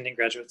I was attending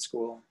graduate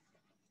school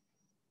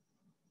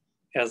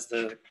as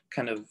the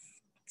kind of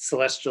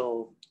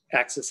celestial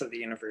axis of the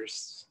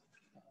universe.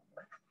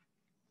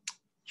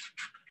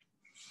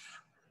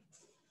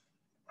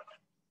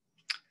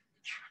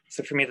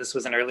 So for me, this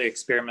was an early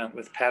experiment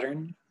with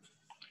pattern,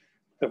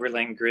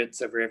 overlaying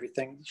grids over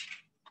everything.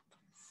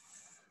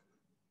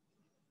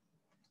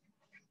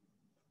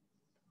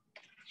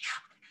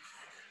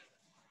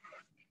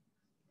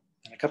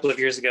 And a couple of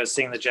years ago,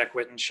 seeing the Jack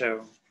Whitten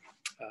show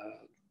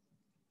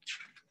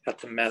at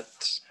the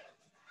Met,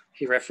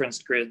 he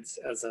referenced grids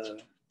as a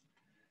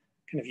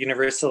kind of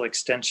universal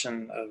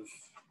extension of,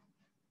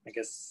 I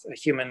guess, a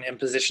human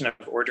imposition of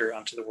order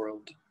onto the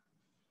world.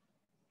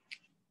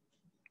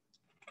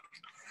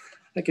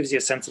 That gives you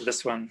a sense of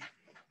this one.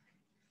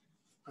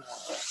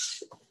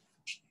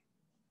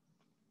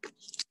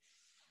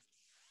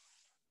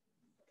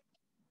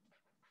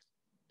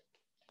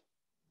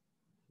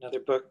 Another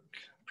book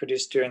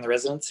produced during the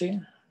residency.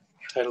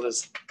 The title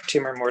is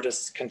Timor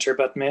Mortis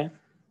Conturbat Me.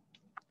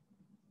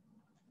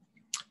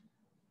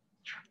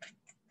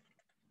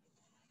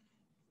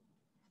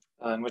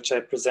 In which I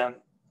present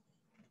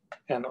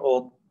an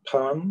old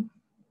poem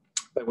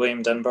by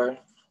William Dunbar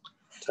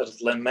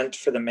titled Lament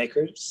for the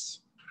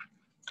Makers,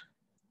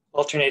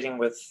 alternating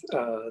with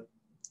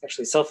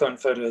actually cell phone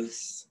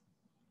photos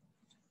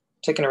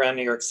taken around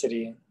New York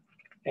City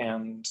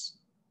and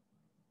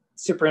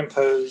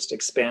superimposed,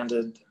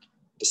 expanded,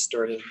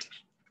 distorted,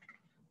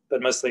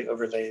 but mostly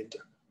overlaid.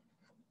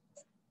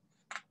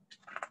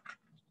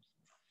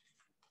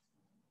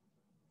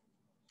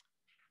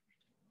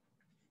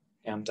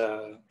 And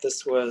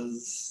this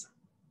was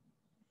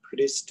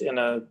produced in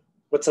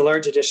what's a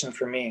large edition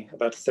for me,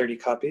 about 30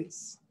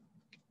 copies.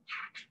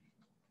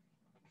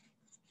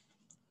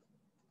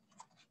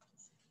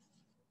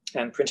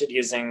 And printed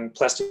using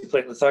plastic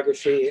plate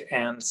lithography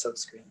and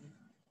silkscreen.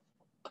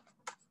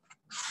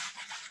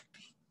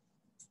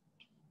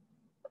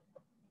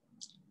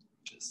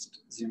 Just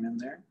zoom in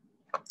there.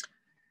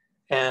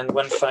 And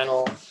one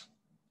final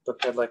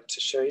book I'd like to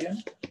show you.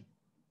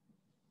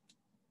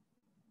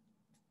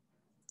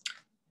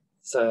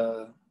 It's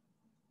a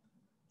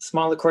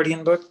small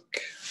accordion book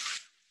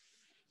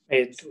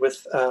made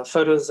with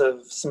photos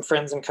of some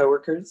friends and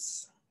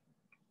coworkers,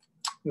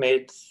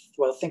 made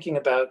while thinking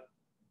about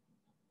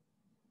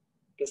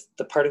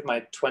the part of my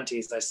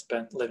 20s I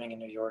spent living in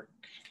New York.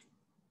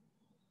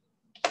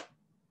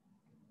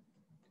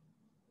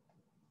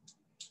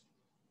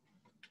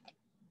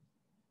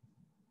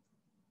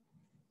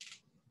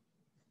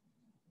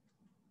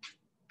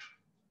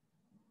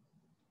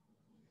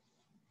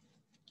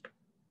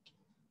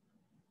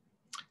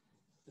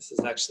 This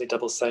is actually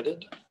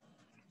double-sided.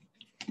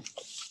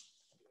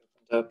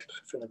 Opened up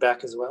from the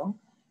back as well.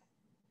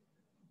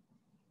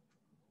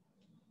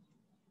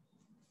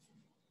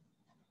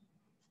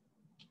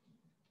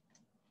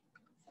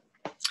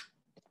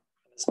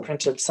 It's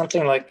printed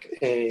something like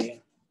a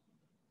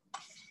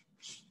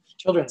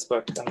children's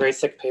book on very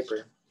thick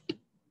paper.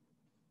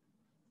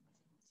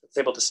 It's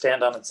able to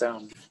stand on its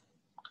own.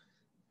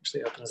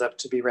 Actually opens up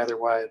to be rather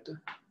wide.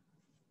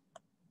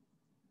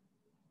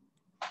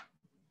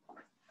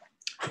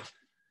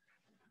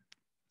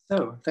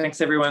 So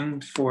thanks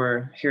everyone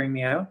for hearing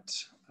me out.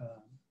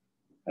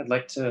 I'd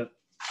like to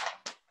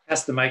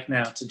pass the mic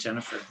now to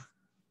Jennifer.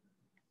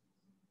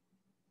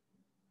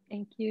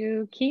 Thank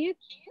you, Keith.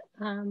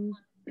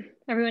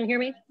 Everyone hear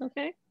me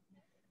okay?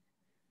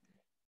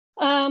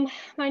 My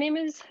name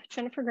is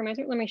Jennifer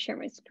Grimyser. Let me share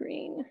my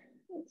screen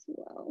as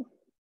well.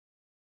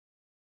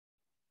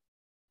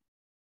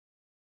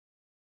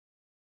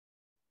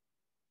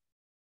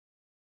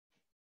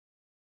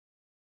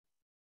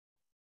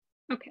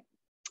 Okay.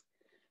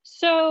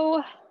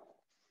 So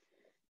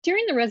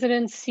during the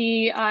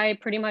residency, I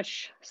pretty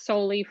much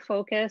solely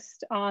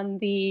focused on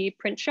the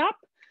print shop.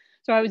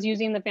 So I was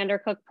using the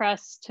Vandercook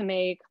press to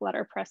make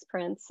letterpress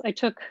prints. I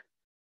took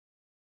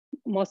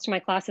most of my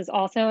classes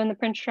also in the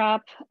print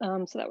shop.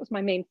 So that was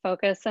my main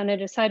focus. And I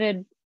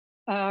decided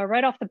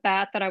right off the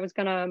bat that I was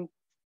gonna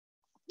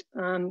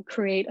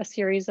create a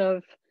series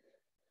of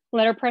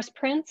letterpress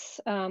prints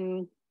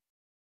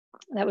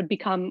that would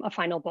become a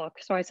final book.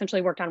 So I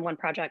essentially worked on one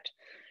project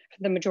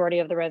for the majority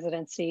of the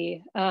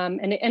residency.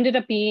 And it ended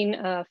up being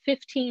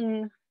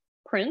 15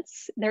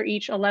 prints. They're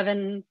each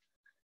 14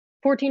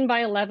 by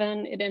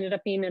 11. It ended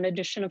up being an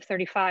edition of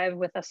 35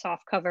 with a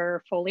soft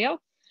cover folio.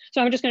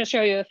 So I'm just going to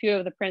show you a few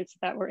of the prints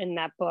that were in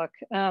that book.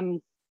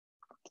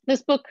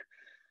 This book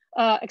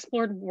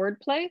explored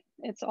wordplay.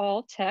 It's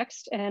all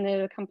text, and it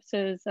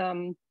encompasses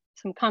some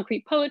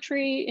concrete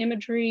poetry,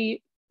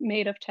 imagery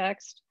made of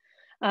text.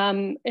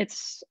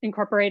 It's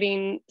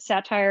incorporating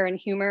satire and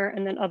humor,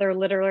 and then other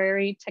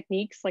literary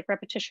techniques like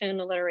repetition,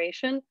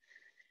 alliteration.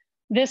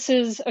 This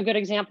is a good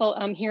example.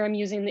 Here I'm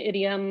using the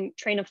idiom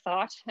train of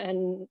thought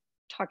and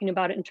talking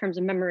about it in terms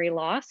of memory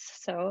loss.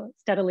 So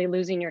steadily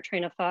losing your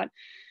train of thought.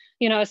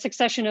 You know, a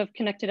succession of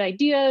connected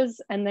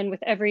ideas, and then with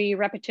every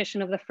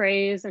repetition of the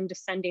phrase and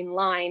descending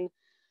line,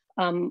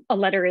 a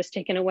letter is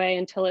taken away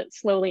until it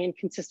slowly and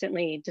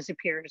consistently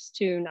disappears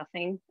to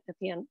nothing at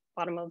the end,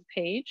 bottom of the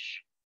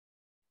page.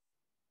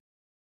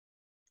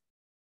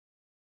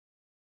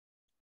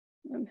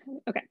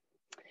 Okay,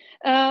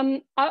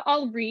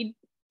 I'll read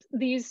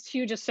these to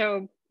you just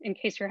so in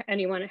case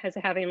anyone is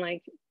having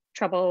like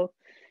trouble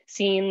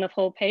seeing the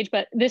full page,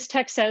 but this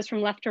text says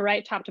from left to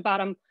right, top to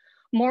bottom,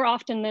 more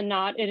often than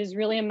not, it is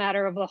really a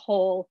matter of the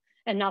whole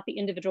and not the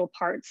individual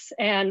parts.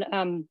 And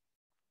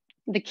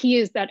the key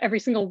is that every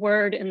single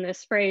word in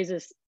this phrase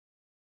is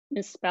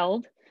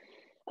misspelled.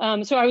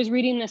 So I was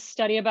reading this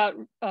study about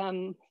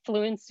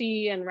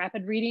fluency and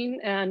rapid reading,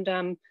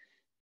 and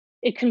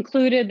it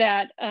concluded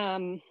that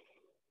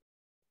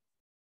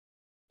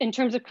in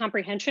terms of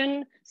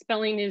comprehension,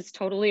 spelling is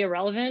totally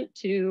irrelevant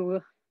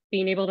to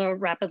being able to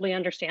rapidly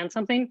understand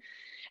something.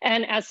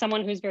 And as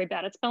someone who's very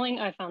bad at spelling,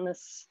 I found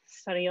this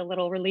study a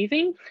little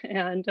relieving.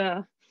 And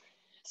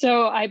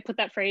so I put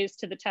that phrase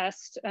to the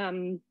test,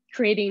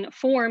 creating a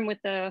form with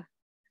the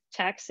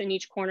text in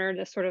each corner,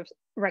 this sort of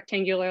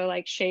rectangular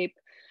like shape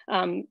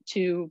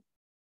to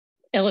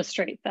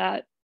illustrate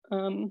that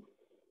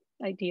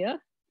idea.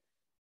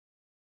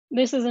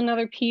 This is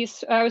another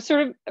piece. I was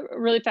sort of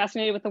really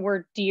fascinated with the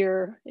word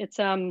dear. It's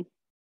a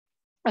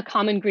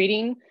common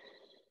greeting,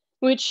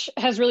 which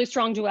has really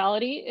strong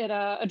duality. It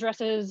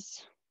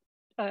addresses,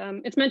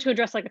 it's meant to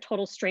address like a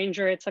total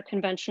stranger. It's a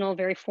conventional,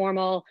 very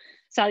formal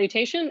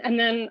salutation. And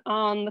then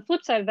on the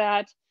flip side of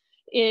that,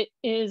 it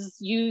is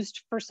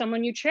used for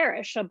someone you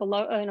cherish, a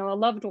beloved, a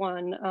loved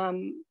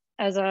one,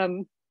 as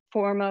a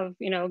form of,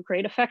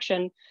 great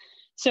affection.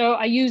 So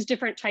I use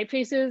different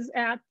typefaces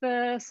at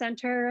the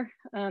center.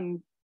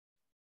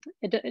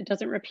 It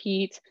doesn't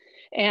repeat,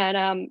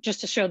 and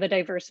just to show the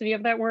diversity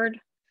of that word.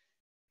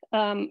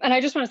 And I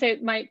just want to say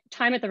my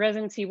time at the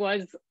residency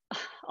was,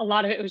 a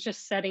lot of it was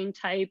just setting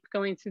type,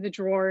 going through the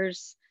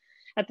drawers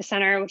at the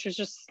center, which was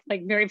just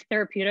like very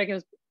therapeutic. It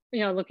was,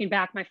 looking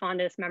back, my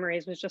fondest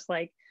memories was just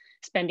like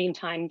spending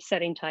time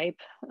setting type.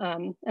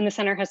 And the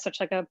center has such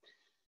like a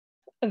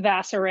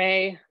vast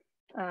array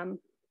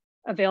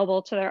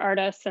available to their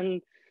artists,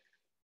 and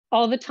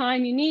all the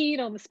time you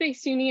need, all the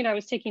space you need. I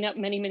was taking up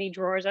many, many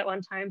drawers at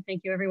one time.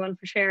 Thank you everyone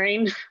for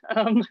sharing.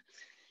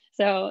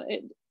 So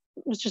it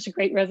was just a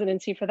great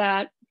residency for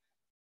that.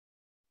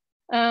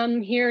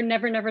 Here,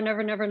 never, never,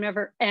 never, never,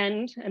 never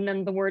end. And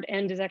then the word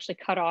end is actually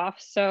cut off.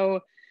 So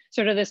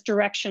sort of this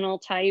directional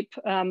type.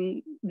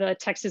 The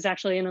text is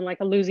actually in like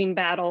a losing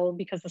battle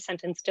because the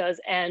sentence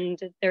does end.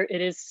 There, it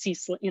is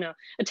ceaseless,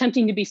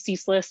 attempting to be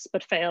ceaseless,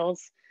 but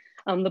fails.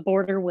 The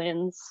border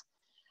wins.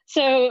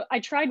 So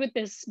I tried with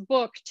this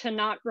book to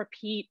not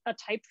repeat a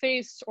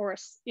typeface or,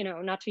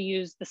 not to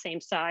use the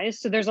same size.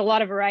 So there's a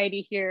lot of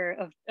variety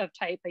here of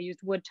type. I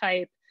used wood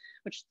type,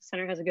 which the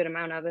center has a good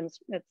amount of, and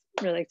it's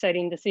really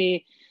exciting to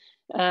see.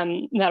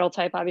 Metal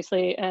type,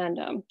 obviously,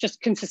 and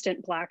just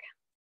consistent black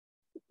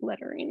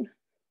lettering.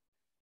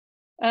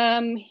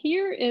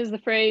 Here is the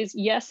phrase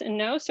yes and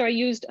no. So I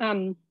used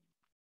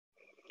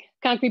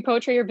concrete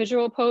poetry or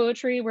visual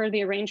poetry where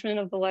the arrangement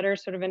of the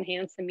letters sort of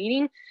enhance the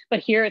meaning, but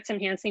here it's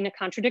enhancing a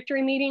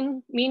contradictory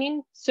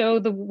meaning. So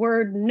the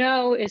word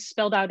no is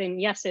spelled out in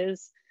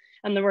yeses,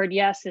 and the word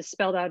yes is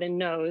spelled out in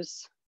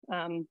no's.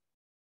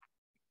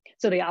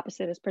 So the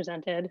opposite is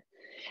presented.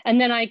 And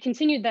then I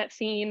continued that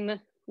theme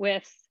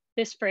with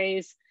this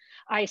phrase,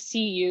 I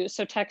see you.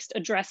 So text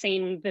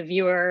addressing the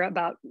viewer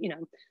about,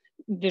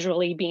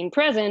 visually being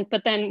present,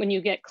 but then when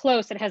you get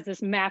close, it has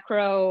this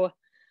micro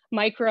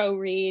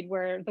read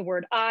where the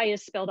word I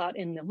is spelled out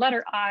in the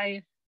letter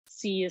I,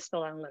 C is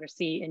spelled out in the letter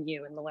C, and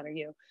U in the letter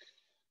U.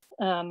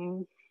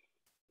 I'm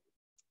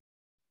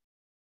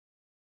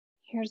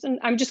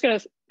just gonna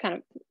kind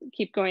of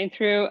keep going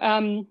through.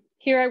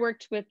 Here I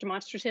worked with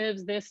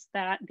demonstratives, this,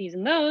 that, these,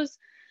 and those.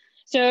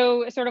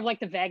 So it's sort of like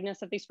the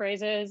vagueness of these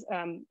phrases.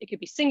 It could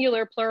be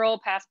singular,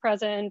 plural, past,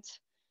 present,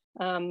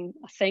 a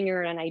thing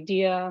or an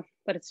idea,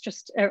 but it's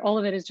just, all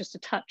of it is just a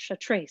touch, a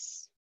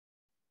trace.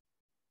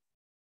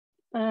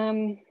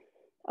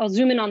 I'll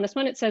zoom in on this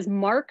one. It says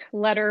mark,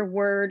 letter,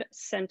 word,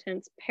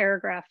 sentence,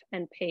 paragraph,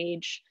 and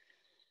page.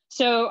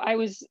 So I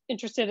was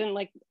interested in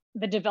like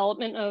the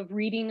development of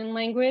reading and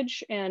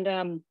language,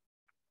 and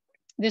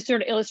this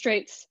sort of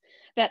illustrates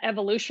that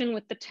evolution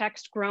with the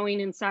text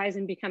growing in size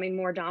and becoming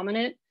more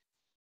dominant.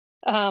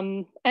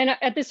 And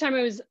at this time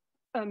I was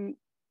learned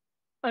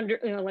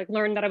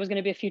that I was going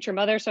to be a future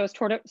mother. So I was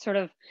sort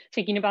of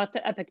thinking about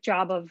the epic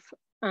job of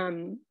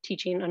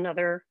teaching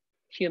another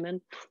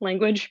human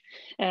language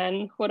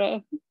and what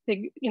a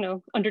big,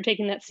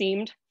 undertaking that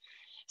seemed.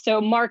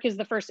 So mark is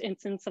the first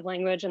instance of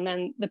language, and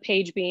then the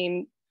page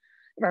being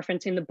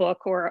referencing the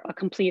book or a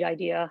complete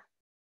idea.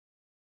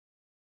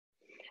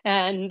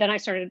 And then I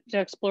started to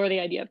explore the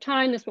idea of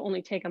time. This will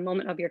only take a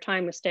moment of your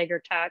time with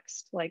staggered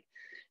text, like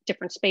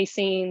different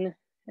spacing.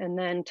 And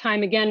then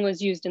time again was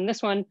used in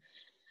this one,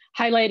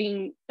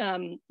 highlighting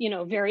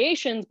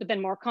variations, but then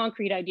more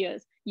concrete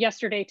ideas.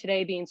 Yesterday,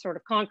 today being sort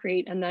of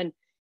concrete, and then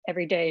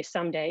every day,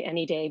 someday,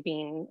 any day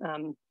being,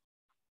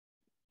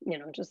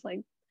 just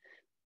like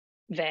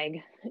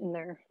vague in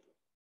their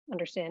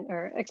understand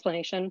or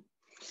explanation.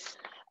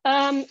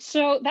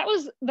 So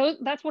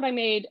that's what I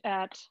made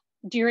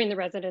during the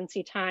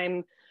residency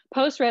time.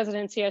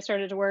 Post-residency, I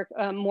started to work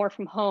more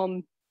from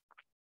home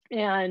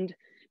and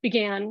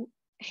began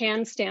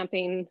hand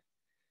stamping,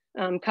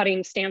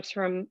 cutting stamps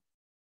from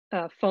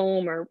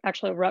foam or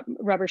actually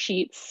rubber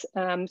sheets.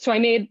 So I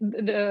made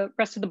the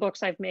rest of the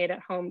books I've made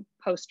at home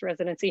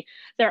post-residency.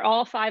 They're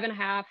all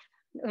 7.5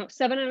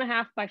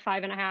 by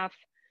 5.5,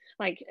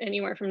 like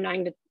anywhere from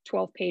 9 to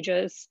 12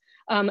 pages,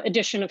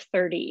 edition of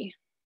 30.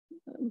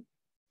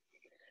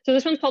 So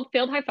this one's called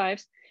Failed High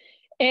Fives.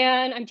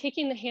 And I'm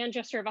taking the hand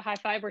gesture of a high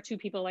five where two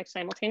people like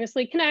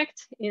simultaneously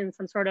connect in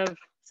some sort of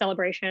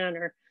celebration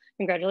or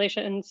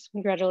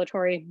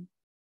congratulatory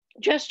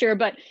gesture,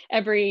 but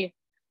every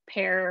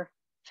pair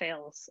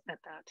fails at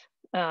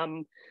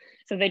that.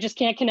 So they just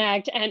can't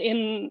connect. And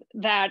in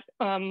that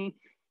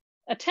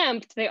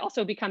attempt, they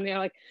also become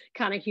like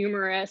kind of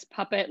humorous,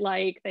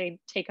 puppet-like. They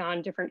take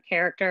on different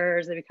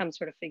characters. They become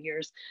sort of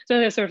figures. So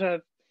there's sort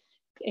of,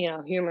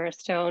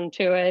 humorous tone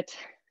to it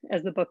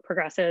as the book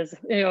progresses.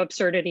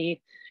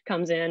 Absurdity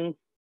comes in.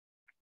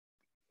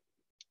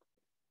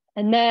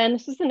 And then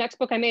this is the next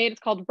book I made.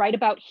 It's called Right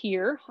About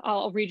Here.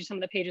 I'll read you some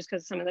of the pages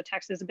because some of the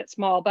text is a bit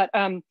small, but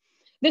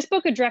this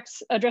book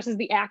addresses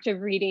the act of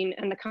reading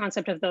and the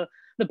concept of the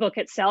book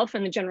itself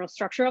and the general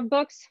structure of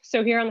books.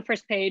 So here on the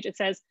first page, it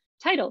says,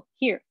 title,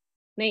 here,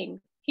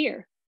 name,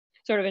 here,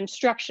 sort of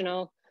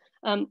instructional,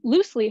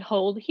 loosely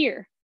hold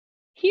here,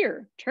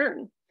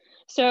 turn.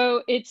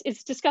 So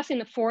it's discussing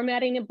the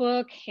formatting of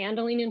book,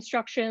 handling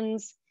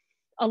instructions,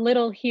 a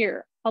little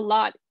here, a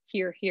lot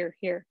here, here,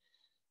 here.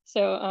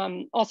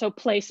 So also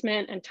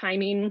placement and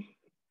timing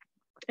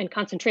and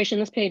concentration.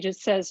 This page, it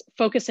says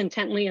focus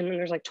intently, and then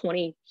there's like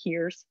 20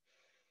 heres.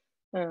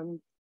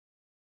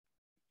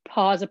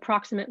 Pause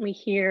approximately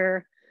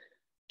here.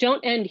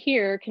 Don't end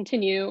here,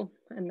 continue.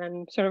 And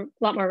then sort of a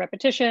lot more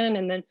repetition.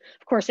 And then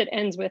of course it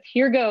ends with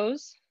here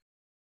goes.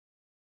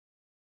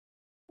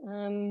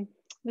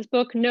 This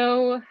book,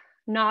 no,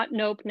 not,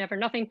 nope, never,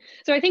 nothing.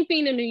 So I think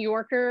being a New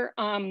Yorker,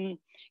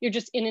 you're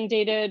just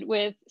inundated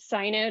with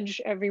signage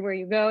everywhere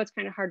you go. It's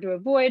kind of hard to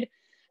avoid.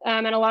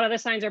 And a lot of the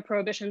signs are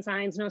prohibition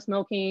signs, no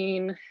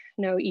smoking,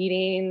 no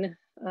eating,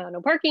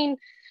 no parking.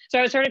 So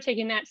I was sort of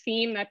taking that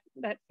theme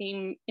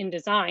in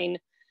design,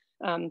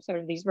 sort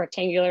of these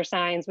rectangular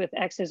signs with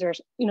X's or,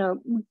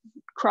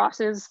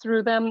 crosses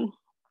through them,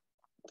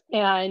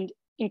 and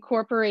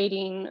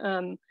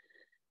incorporating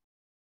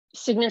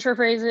signature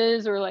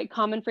phrases or like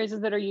common phrases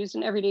that are used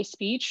in everyday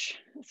speech.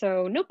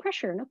 So no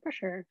pressure, no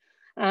pressure.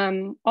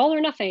 All or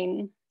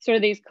nothing, sort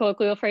of these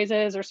colloquial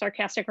phrases or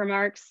sarcastic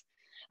remarks.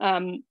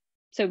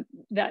 So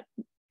that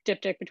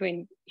diptych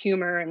between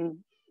humor and,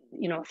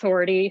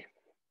 authority.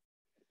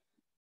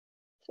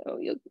 So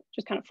you'll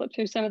just kind of flip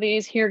through some of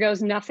these. Here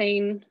goes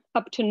nothing,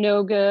 up to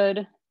no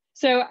good.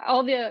 So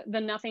all the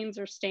nothings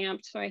are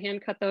stamped. So I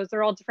hand cut those.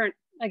 They're all different,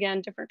 again,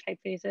 different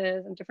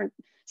typefaces and different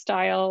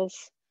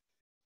styles.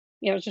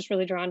 I was just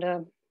really drawn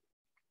to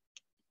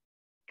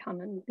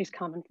these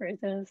common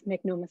phrases.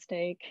 Make no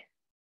mistake.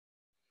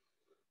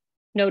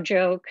 No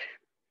joke.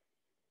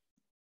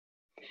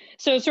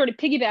 So sort of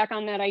piggyback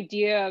on that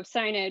idea of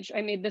signage,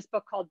 I made this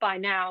book called Buy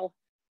Now,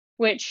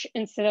 which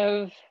instead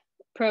of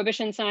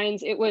prohibition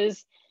signs, it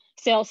was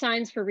sale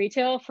signs for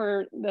retail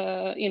for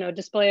the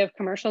display of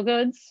commercial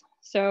goods.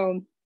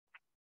 So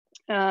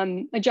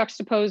I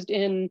juxtaposed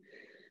in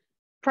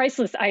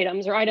priceless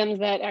items or items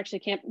that actually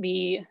can't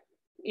be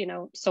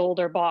sold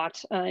or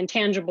bought,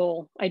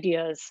 intangible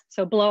ideas.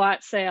 So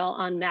blowout sale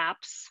on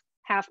naps,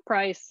 half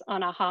price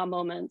on aha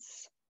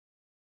moments,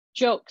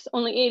 jokes,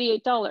 only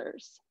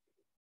 $88.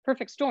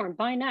 Perfect storm,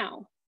 buy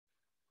now.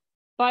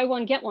 Buy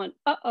one, get one,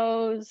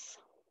 uh-ohs.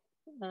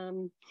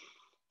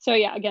 So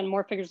yeah, again,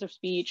 more figures of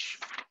speech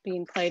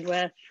being played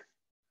with.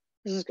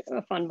 This is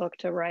a fun book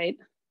to write.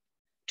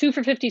 2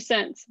 for 50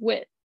 cents,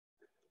 wit.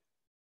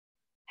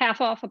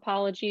 Half off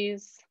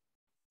apologies,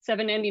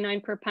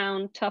 $7.99 per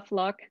pound, tough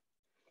luck.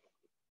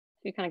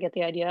 You kind of get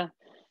the idea.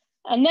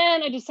 And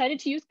then I decided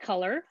to use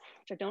color,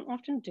 which I don't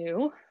often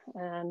do.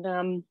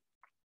 And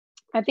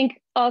I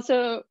think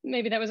also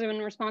maybe that was in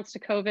response to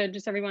COVID,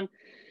 just everyone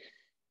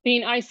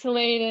being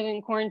isolated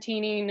and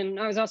quarantining. And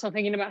I was also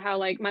thinking about how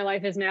like my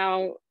life is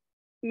now,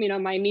 you know,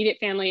 my immediate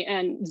family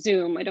and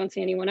Zoom. I don't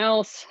see anyone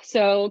else.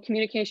 So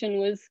communication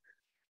was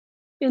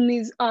in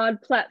these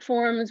odd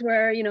platforms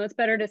where, you know, it's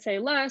better to say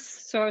less.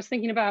 So I was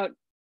thinking about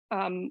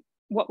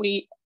what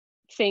we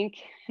think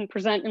and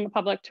present in the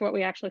public to what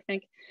we actually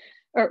think,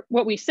 or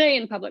what we say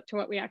in public to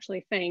what we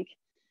actually think.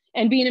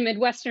 And being a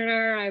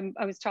Midwesterner,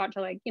 I was taught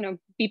to like, you know,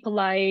 be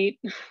polite,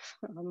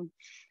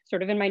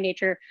 sort of in my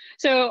nature.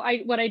 So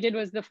what I did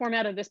was, the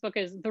format of this book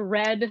is the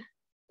red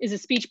is a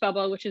speech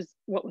bubble, which is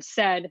what was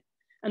said.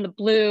 And the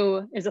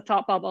blue is a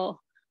thought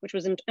bubble, which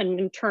was an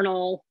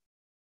internal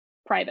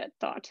private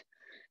thought.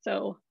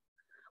 So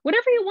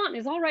whatever you want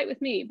is all right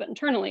with me, but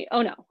internally,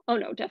 oh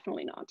no,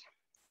 definitely not.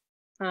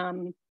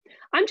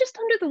 I'm just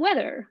under the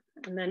weather.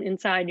 And then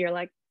inside you're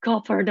like,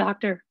 call for a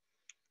doctor.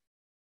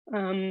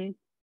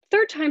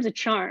 Third time's a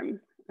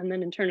charm. And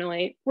then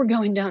internally, we're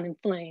going down in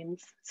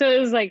flames. So it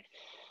was like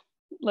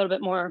a little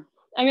bit more,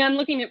 I mean, I'm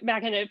looking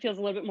back at it, it feels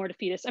a little bit more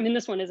defeatist. I mean,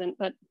 this one isn't,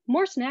 but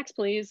more snacks,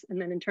 please. And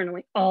then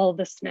internally, all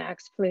the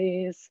snacks,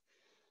 please.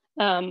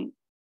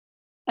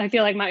 I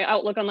feel like my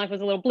outlook on life was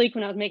a little bleak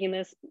when I was making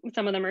this.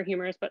 Some of them are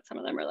humorous, but some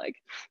of them are like,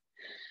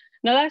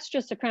 now that's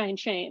just a crying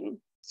shame.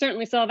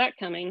 Certainly saw that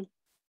coming.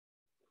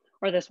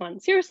 Or this one,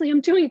 seriously,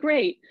 I'm doing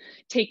great.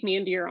 Take me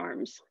into your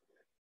arms.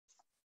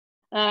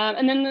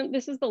 And then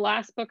this is the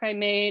last book I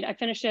made. I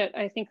finished it,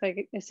 I think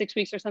like 6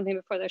 weeks or something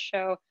before the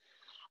show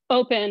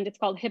opened. It's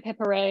called Hip Hip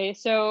Hooray.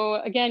 So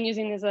again,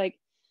 using these like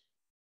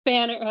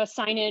banner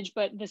signage,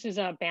 but this is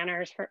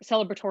banners, for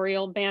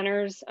celebratorial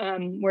banners,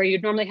 where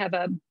you'd normally have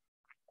a,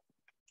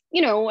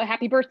 you know, a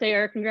happy birthday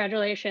or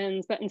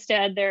congratulations, but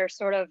instead they're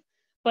sort of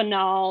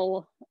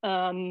banal,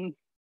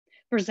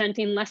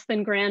 presenting less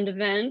than grand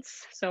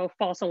events. So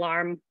false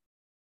alarm.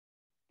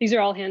 These are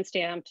all hand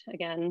stamped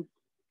again.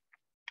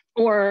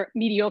 Or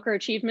mediocre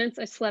achievements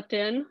I slept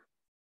in.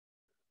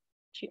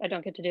 I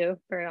don't get to do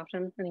very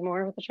often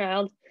anymore with a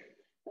child.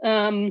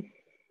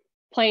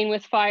 Playing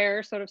with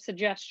fire, sort of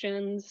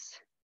suggestions.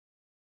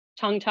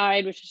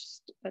 Tongue-tied, which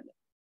is just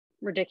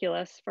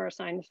ridiculous for a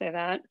sign to say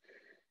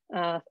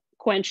that.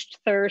 Quenched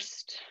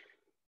thirst,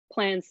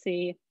 Plan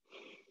C.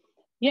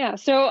 Yeah,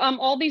 so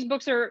all these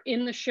books are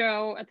in the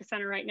show at the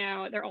center right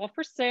now. They're all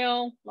for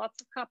sale,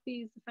 lots of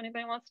copies if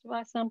anybody wants to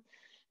buy some.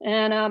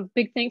 And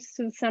big thanks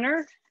to the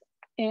center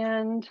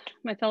and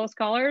my fellow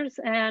scholars.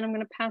 And I'm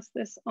gonna pass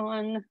this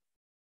on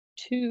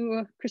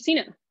to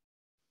Christina.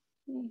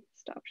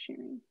 Stop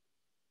sharing.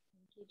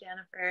 Thank you,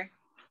 Jennifer.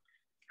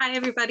 Hi,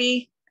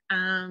 everybody.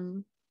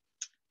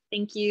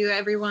 Thank you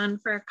everyone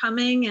for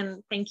coming,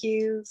 and thank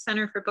you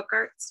Center for Book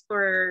Arts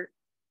for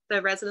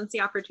the residency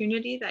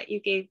opportunity that you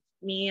gave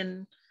me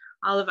and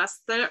all of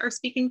us that are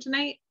speaking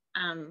tonight.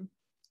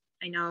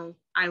 I know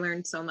I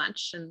learned so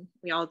much, and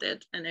we all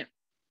did, and it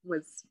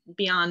was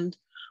beyond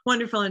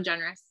wonderful and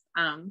generous.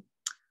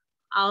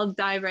 I'll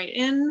dive right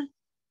in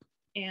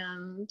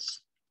and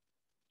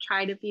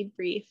try to be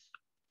brief.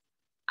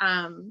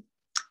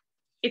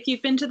 If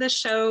you've been to the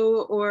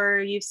show or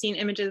you've seen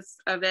images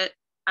of it,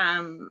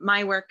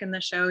 my work in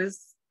the show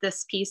is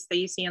this piece that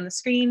you see on the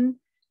screen.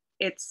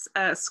 It's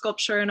a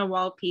sculpture and a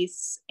wall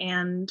piece,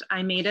 and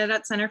I made it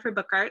at Center for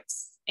Book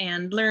Arts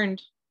and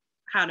learned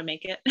how to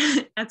make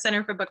it at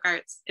Center for Book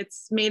Arts.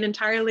 It's made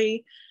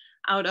entirely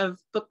out of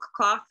book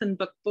cloth and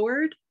book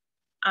board,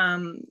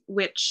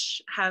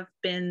 which have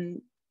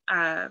been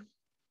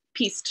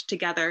pieced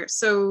together.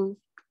 So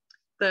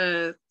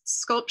the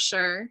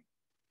sculpture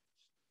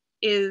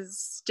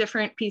is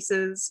different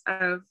pieces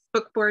of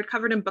bookboard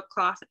covered in book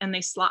cloth, and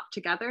they slot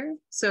together.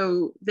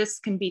 So this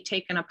can be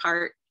taken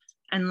apart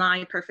and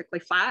lie perfectly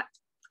flat.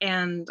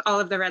 And all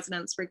of the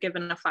residents were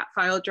given a flat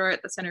file drawer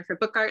at the Center for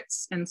Book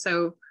Arts. And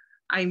so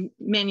I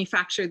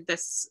manufactured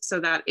this so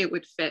that it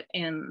would fit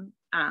in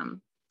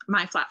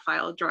my flat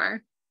file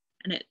drawer,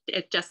 and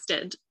it just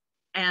did.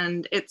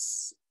 And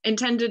it's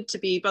intended to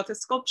be both a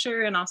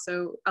sculpture and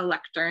also a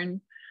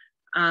lectern.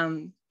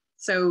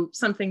 So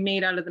something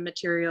made out of the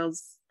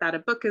materials that a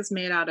book is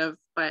made out of,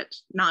 but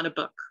not a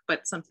book,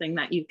 but something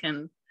that you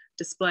can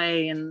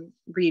display and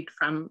read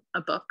from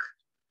a book.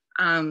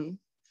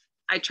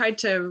 I tried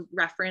to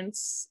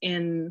reference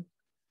in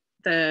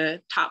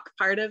the top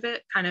part of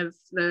it, kind of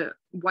the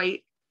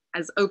white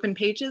as open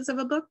pages of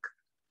a book,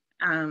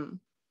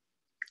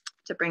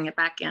 to bring it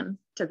back in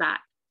to that.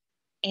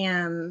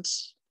 And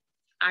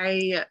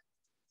I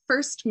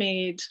first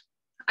made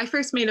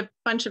a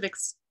bunch of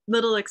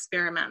little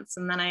experiments,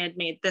 and then I had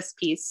made this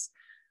piece,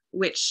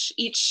 which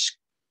each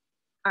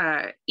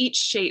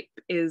shape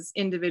is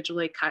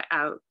individually cut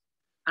out,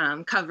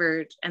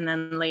 covered, and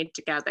then laid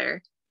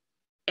together.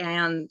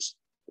 And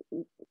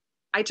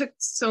I took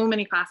so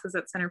many classes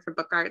at Center for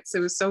Book Arts. It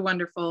was so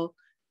wonderful.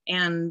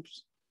 And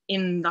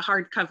in the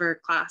hardcover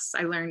class,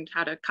 I learned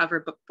how to cover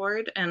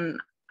bookboard, and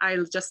I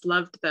just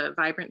loved the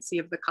vibrancy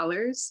of the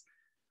colors.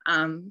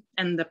 and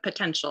the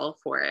potential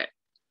for it.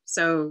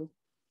 So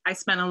I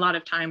spent a lot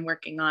of time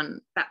working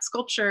on that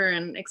sculpture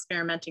and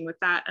experimenting with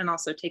that, and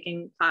also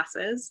taking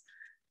classes.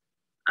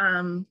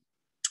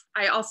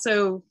 I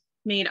also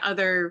made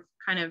other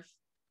kind of,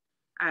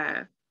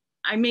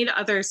 I made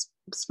other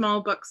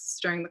small books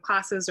during the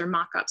classes or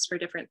mock-ups for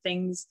different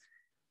things.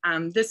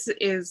 This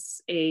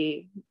is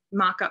a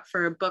mock-up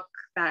for a book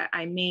that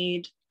I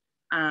made,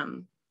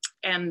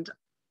 and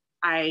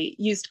I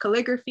used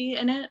calligraphy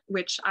in it,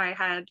 which I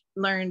had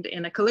learned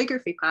in a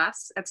calligraphy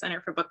class at Center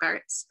for Book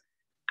Arts.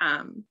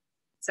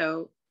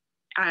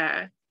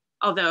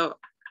 Although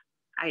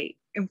I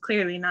am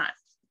clearly not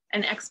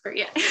an expert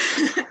yet,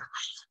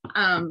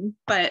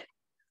 but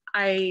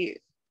I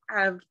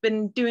have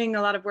been doing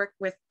a lot of work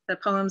with the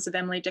poems of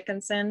Emily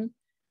Dickinson,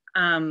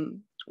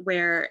 and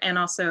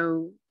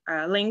also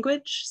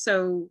language.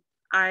 So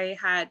I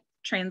had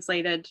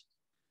translated,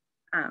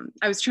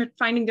 I was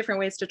finding different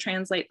ways to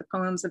translate the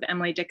poems of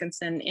Emily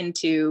Dickinson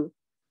into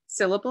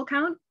syllable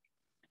count.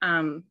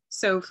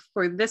 So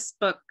for this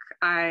book,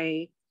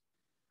 I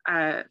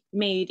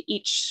made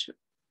each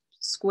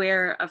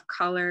square of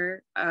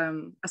color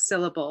a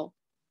syllable.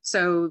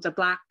 So the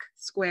black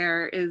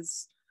square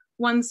is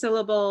 1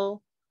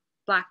 syllable,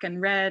 black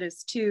and red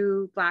is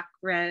 2, black,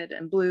 red,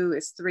 and blue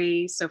is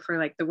 3. So for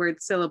like the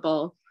word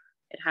syllable,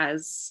 it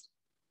has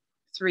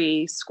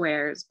 3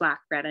 squares,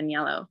 black, red, and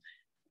yellow.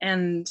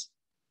 And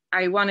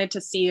I wanted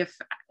to see if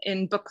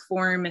in book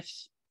form, if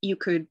you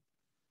could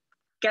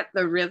get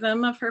the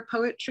rhythm of her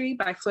poetry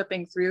by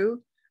flipping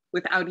through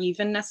without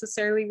even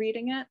necessarily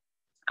reading it.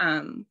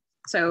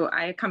 So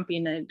I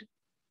accompanied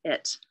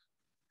it.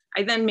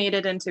 I then made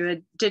it into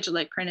a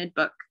digitally printed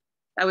book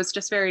that was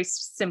just very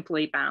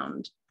simply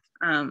bound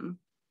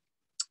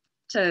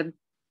to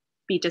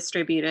be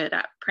distributed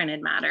at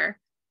Printed Matter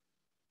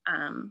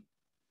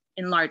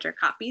in larger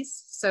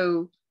copies.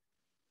 So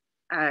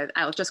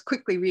I'll just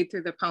quickly read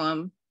through the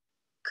poem.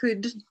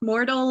 Could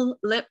mortal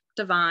lip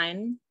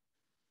divine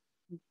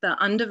the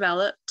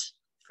undeveloped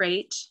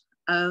freight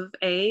of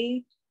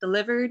a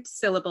delivered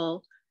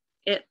syllable,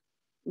 it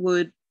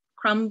would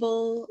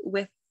crumble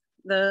with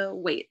the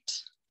weight.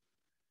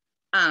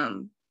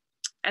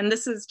 And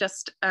this is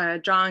just a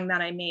drawing that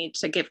I made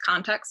to give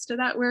context to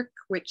that work,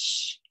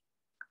 which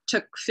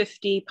took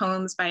 50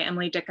 poems by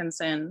Emily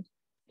Dickinson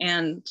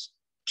and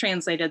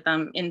translated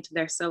them into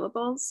their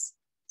syllables.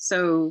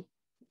 So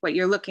what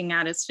you're looking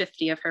at is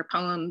 50 of her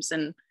poems,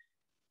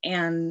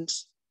 and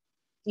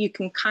you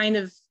can kind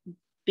of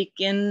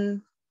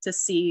begin to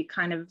see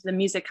kind of the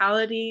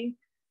musicality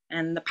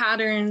and the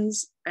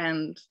patterns.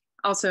 And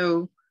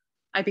also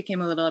I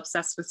became a little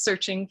obsessed with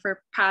searching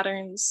for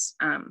patterns,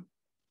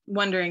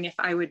 wondering if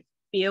I would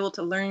be able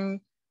to learn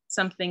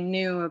something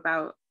new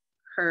about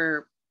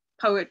her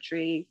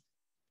poetry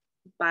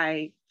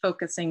by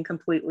focusing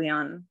completely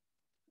on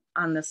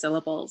the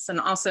syllables, and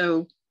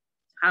also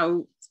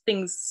how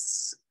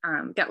things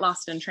get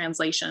lost in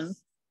translation,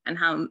 and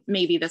how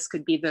maybe this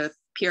could be the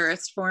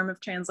purest form of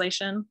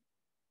translation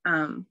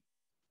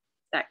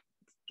that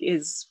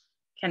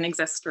can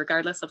exist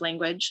regardless of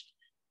language.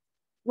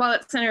 While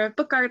at Center of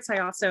Book Arts, I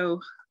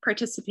also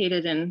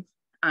participated in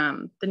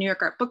the New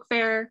York Art Book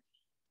Fair.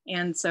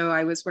 And so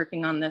I was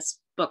working on this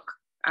book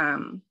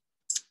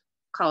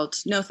called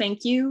No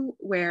Thank You,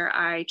 where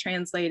I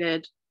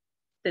translated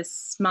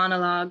this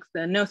monologue,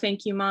 the No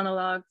Thank You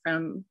monologue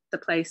from the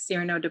play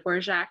Cyrano de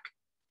Bergerac,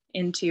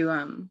 into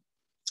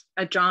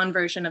a drawn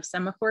version of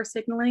semaphore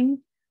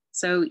signaling.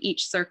 So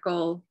each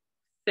circle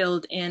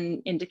filled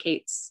in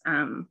indicates,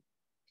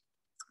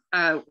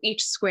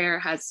 each square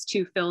has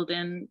 2 filled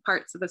in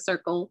parts of the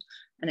circle,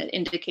 and it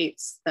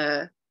indicates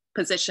the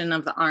position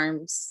of the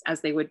arms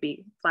as they would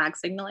be flag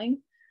signaling.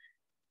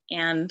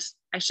 And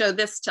I show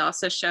this to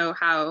also show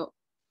how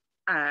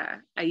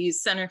I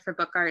use Center for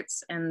Book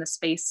Arts and the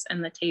space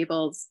and the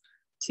tables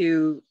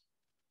to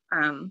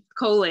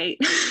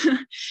collate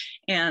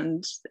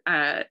and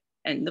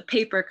the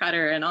paper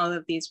cutter and all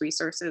of these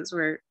resources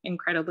were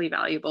incredibly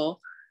valuable.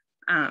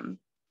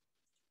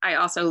 I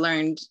also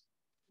learned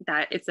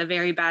that it's a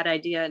very bad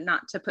idea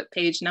not to put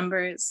page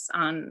numbers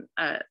on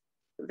a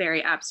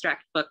very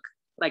abstract book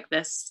like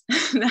this.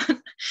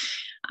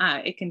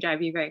 It can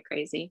drive you very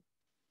crazy.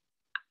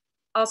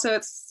 Also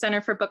at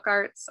Center for Book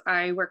Arts,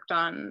 I worked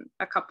on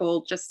a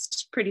couple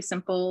just pretty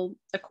simple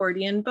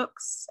accordion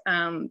books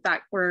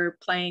that were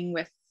playing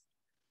with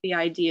the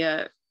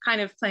idea,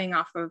 kind of playing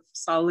off of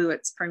Saul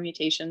Lewitt's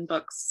permutation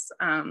books,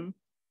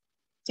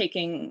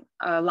 taking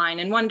a line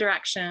in one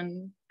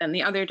direction, then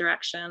the other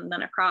direction,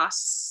 then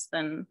across,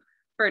 then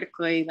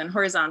vertically, then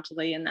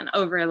horizontally, and then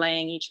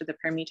overlaying each of the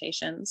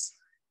permutations.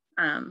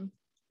 And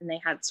they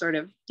had sort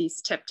of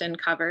these tipped in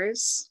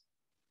covers.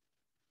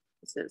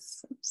 This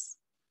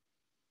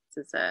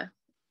is a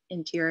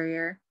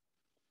interior.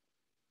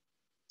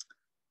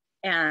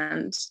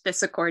 And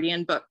this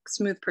accordion book,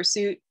 Smooth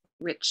Pursuit,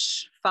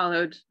 which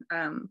followed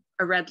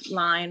a red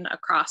line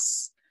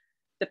across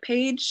the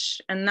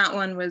page. And that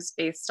one was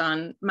based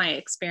on my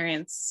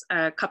experience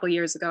a couple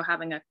years ago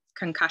having a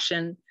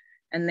concussion.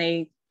 And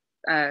they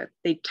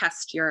they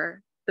test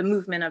the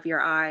movement of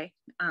your eye,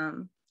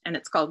 and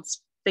it's called,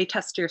 they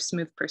test your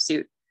smooth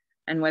pursuit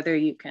and whether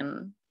you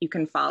can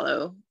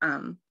follow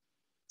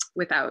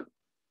without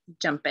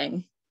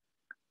jumping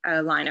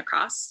a line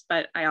across.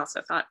 But I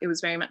also thought it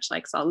was very much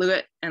like Saul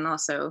Lewitt and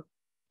also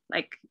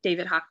like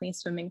David Hockney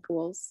swimming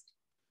pools.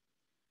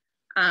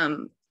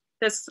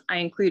 This I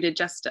included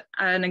just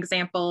an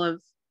example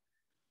of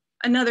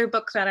another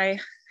book that I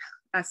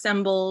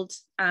assembled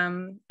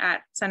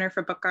at Center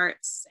for Book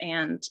Arts,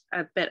 and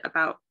a bit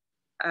about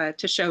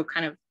to show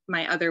kind of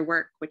my other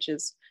work, which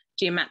is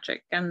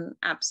geometric and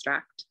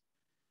abstract.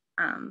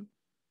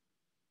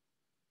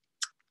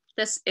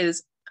 This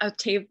is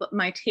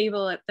my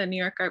table at the New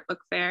York Art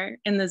Book Fair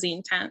in the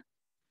zine tent,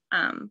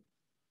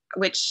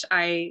 which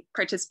I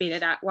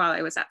participated at while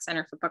I was at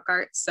Center for Book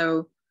Arts.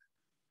 So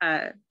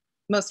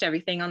most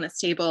everything on this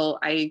table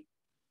I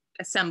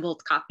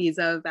assembled copies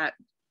of at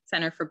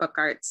Center for Book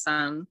Arts,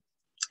 and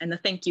the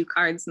thank you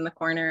cards in the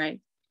corner I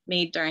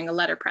made during a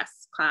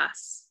letterpress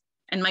class,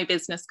 and my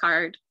business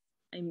card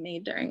I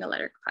made during a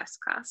letterpress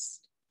class.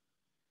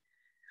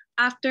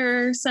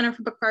 After Center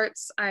for Book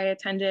Arts, I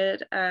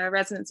attended a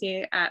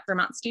residency at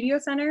Vermont Studio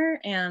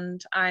Center,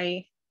 and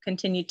I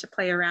continued to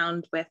play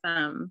around with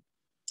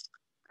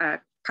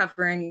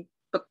covering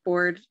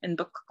bookboard and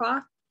book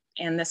cloth.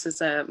 And this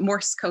is a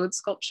Morse code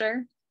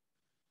sculpture.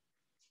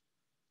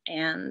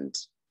 And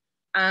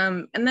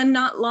then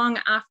not long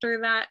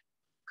after that,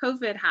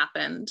 COVID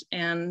happened.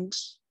 And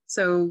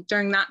so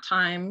during that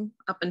time,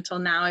 up until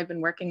now, I've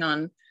been working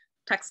on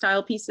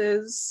textile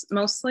pieces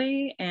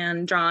mostly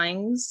and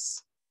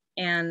drawings.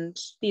 And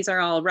these are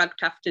all rug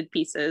tufted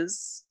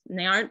pieces, and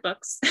they aren't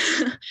books.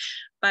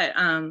 But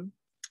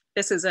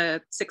this is a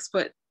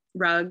 6-foot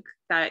rug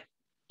that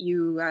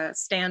you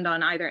stand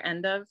on either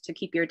end of to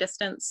keep your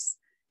distance.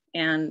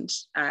 And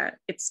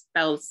it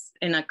spells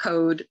in a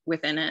code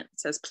within it. It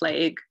says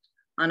plague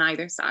on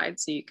either side.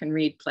 So you can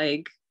read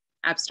plague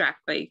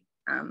abstractly,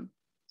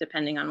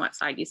 depending on what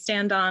side you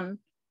stand on.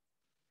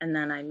 And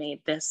then I made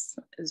this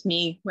as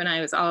me when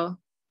I was all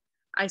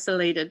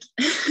isolated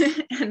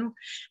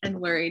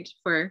and worried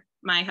for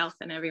my health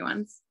and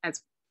everyone's,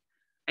 as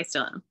I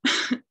still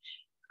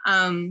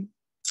am.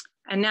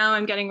 And now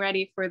I'm getting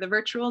ready for the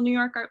virtual New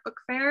York Art Book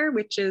Fair,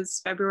 which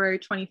is February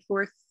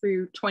 24th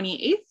through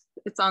 28th.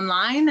 It's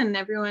online and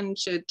everyone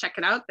should check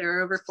it out. There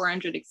are over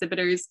 400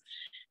 exhibitors.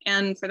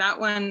 And for that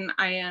one,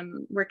 I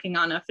am working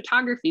on a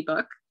photography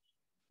book,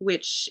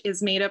 which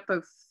is made up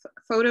of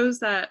photos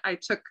that I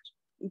took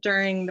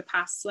during the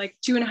past like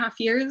 2.5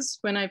 years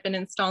when I've been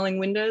installing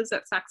windows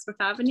at Saks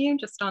Fifth Avenue,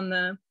 just on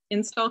the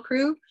install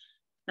crew.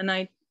 And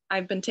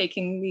I've been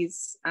taking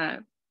these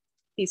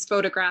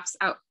photographs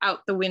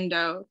out the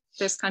window.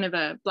 There's kind of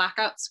a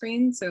blackout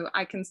screen, so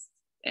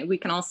we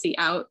can all see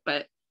out,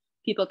 but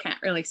people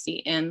can't really see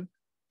in.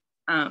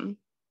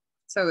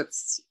 So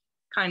it's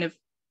kind of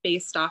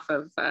based off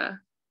of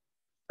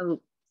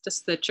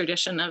just the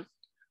tradition of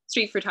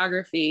street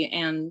photography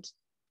and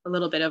a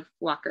little bit of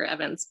Walker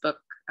Evans' book,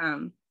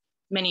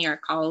 Many Are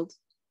Called,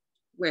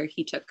 where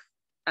he took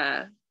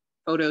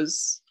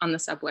photos on the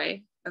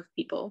subway of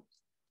people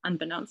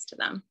unbeknownst to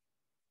them.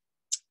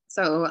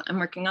 So I'm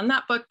working on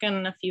that book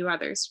and a few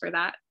others for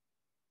that.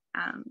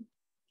 And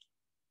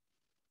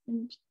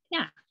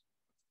yeah.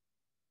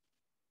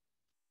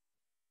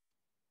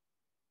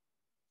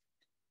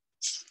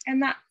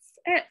 And that's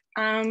it.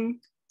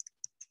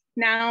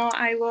 Now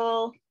I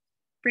will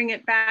bring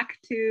it back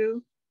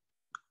to,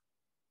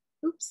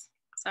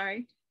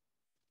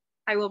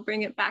 I will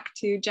bring it back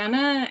to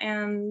Jenna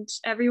and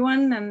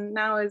everyone. And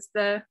now is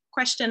the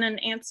question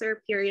and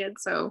answer period.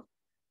 So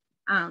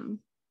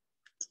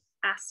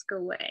ask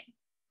away,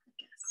 I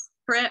guess,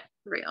 for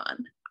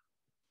everyone.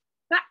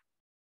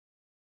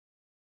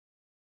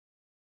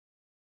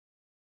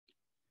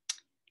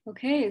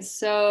 Okay,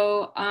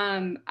 so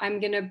I'm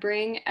gonna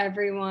bring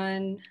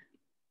everyone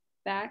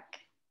back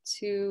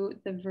to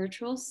the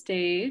virtual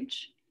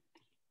stage.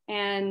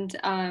 And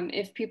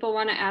if people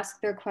wanna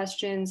ask their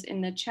questions in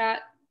the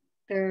chat,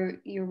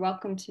 you're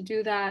welcome to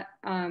do that.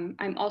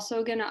 I'm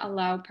also gonna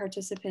allow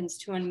participants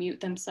to unmute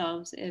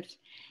themselves if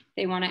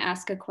they wanna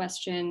ask a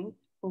question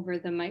over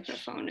the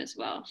microphone as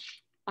well.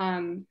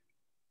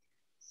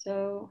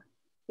 So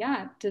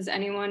yeah, does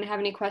anyone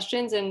have any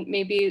questions? And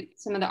maybe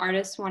some of the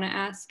artists wanna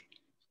ask,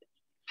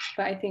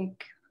 but I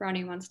think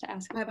Ronnie wants to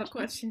ask. I have a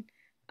question.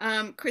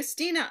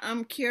 Christina,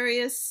 I'm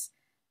curious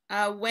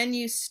when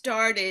you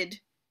started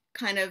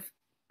kind of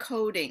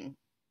coding,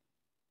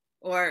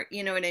 or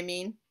you know what I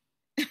mean?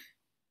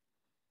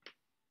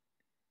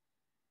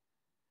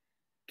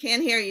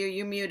 Can't hear you,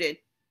 you're muted.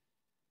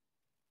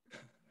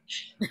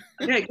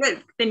 Okay,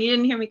 good. Then you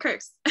didn't hear me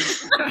curse.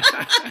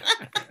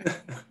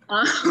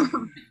 I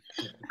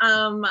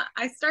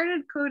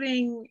started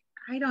coding,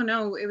 I don't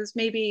know, it was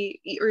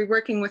maybe, or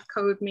working with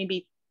code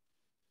maybe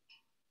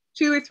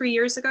 2 or 3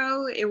 years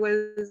ago. It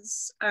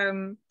was,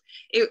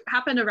 it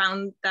happened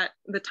around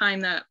the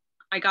time that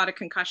I got a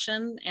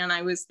concussion, and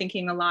I was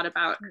thinking a lot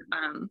about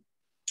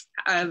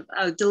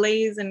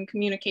delays in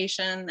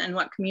communication and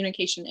what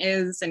communication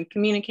is and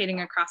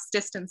communicating across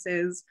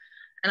distances.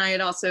 And I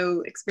had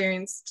also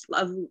experienced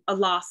a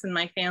loss in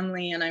my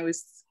family, and I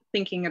was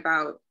thinking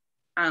about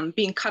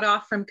being cut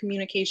off from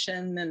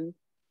communication and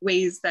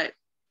ways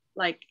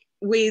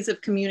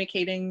of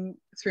communicating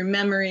through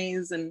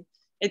memories. And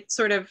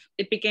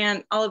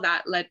all of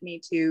that led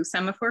me to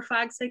semaphore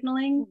flag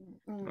signaling,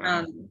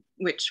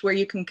 where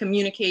you can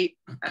communicate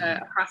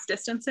across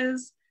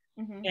distances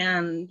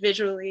and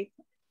visually.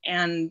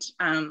 And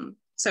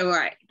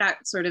that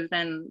sort of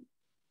then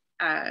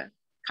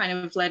kind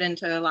of led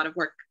into a lot of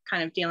work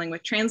kind of dealing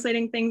with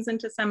translating things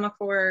into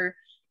semaphore,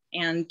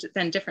 and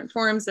then different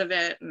forms of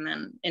it, and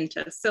then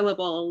into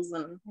syllables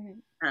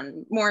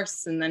and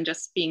Morse, and then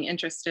just being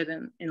interested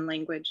in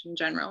language in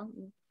general,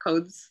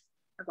 codes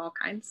of all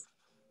kinds.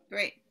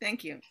 Great,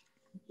 thank you.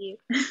 Thank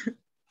you.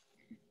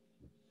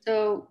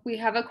 So we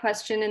have a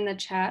question in the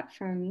chat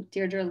from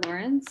Deirdre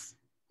Lawrence,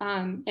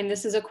 and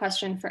this is a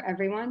question for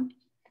everyone.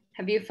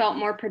 Have you felt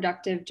more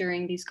productive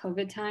during these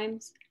COVID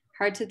times?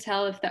 Hard to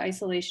tell if the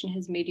isolation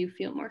has made you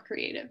feel more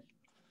creative.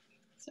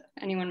 So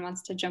if anyone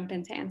wants to jump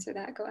in to answer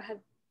that, go ahead.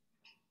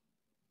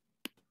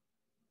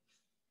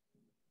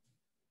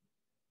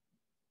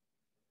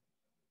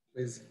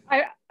 Please.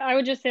 I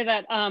would just say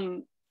that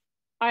when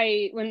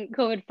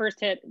COVID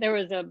first hit, there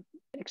was a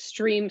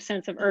extreme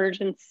sense of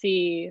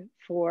urgency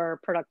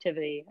for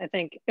productivity. I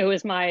think it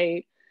was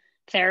my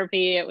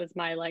therapy. It was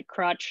my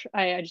crutch.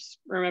 I just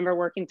remember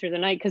working through the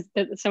night because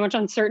there's so much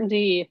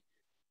uncertainty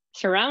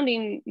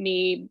surrounding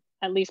me.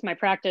 At least my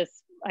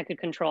practice, I could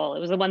control. It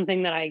was the one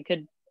thing that I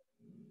could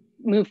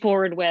move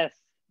forward with,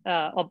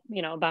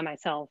 by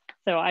myself.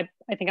 So I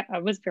think I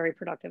was very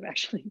productive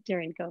actually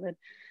during COVID,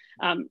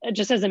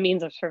 just as a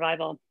means of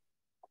survival.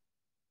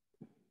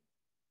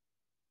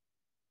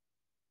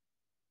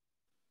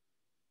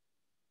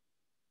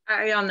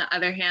 On the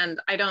other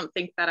hand, I don't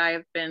think that I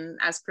have been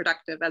as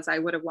productive as I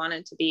would have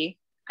wanted to be.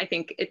 I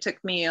think it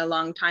took me a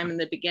long time in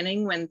the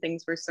beginning when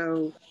things were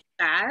so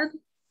bad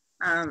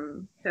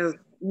to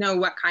know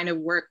what kind of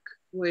work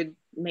would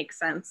make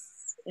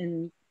sense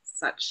in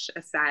such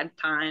a sad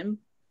time.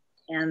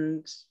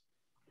 And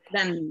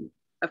then,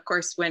 of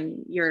course,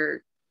 when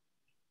you're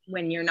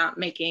not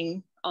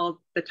making all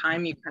the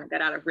time, you kind of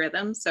get out of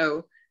rhythm.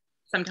 So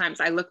sometimes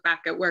I look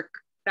back at work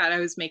that I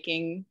was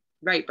making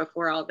right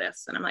before all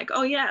this, and I'm like,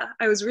 oh yeah,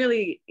 I was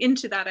really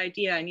into that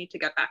idea. I need to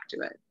get back to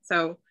it.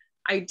 So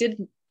I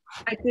did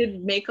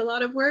make a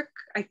lot of work,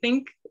 I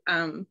think,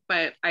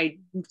 but I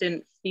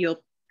didn't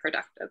feel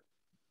productive.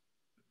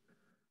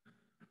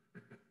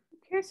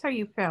 Here's how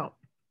you felt.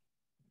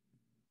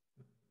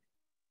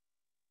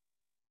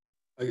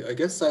 I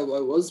guess I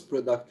was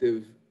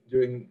productive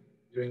during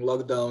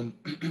lockdown.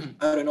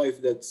 I don't know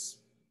if that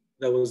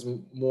was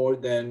more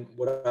than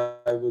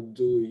what I would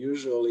do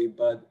usually,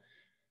 but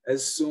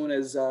as soon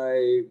as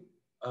I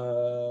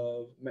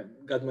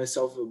got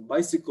myself a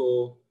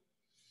bicycle,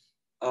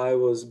 I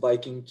was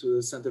biking to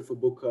the Center for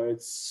Book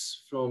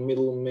Arts from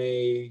middle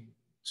May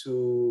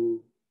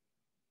to,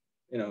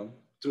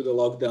 through the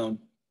lockdown,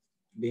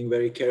 being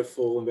very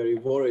careful and very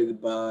worried,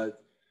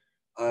 but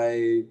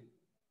I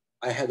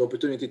had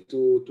opportunity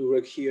to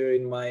work here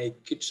in my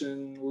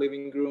kitchen,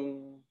 living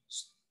room,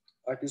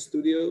 artist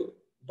studio,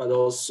 but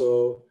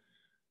also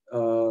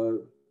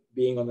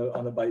being on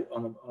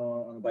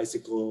a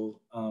bicycle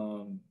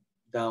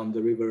down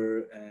the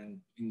river and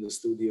in the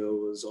studio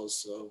was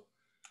also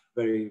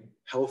very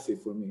healthy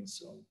for me.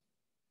 So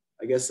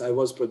I guess I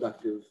was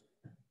productive,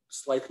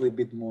 slightly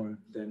bit more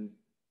than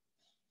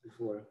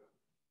before.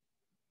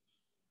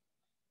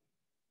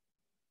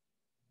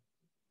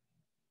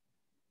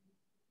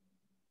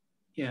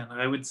 Yeah,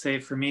 I would say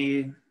for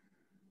me,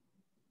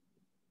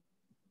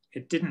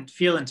 it didn't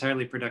feel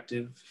entirely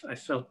productive. I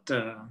felt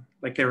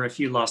like there were a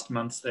few lost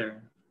months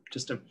there,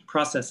 just of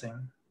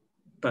processing.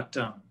 But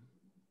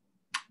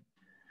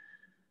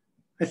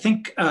I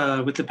think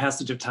with the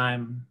passage of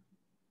time,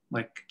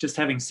 like just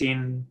having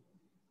seen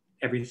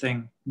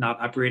everything not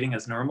operating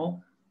as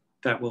normal,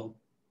 that will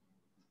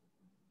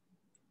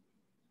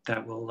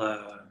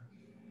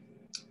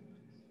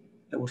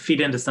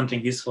feed into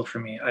something useful for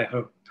me, I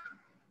hope.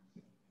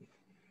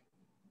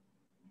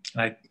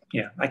 I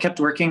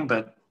kept working,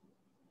 but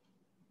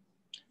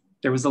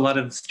there was a lot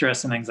of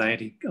stress and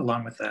anxiety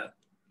along with that.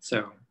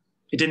 So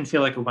it didn't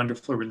feel like a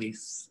wonderful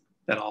release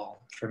at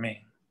all for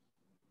me.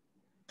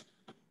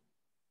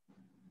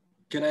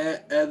 Can I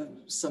add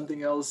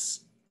something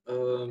else?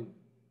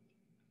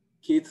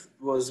 Keith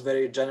was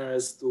very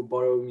generous to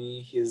lend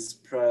me his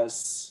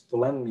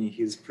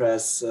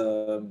press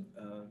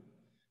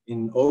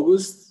in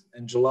August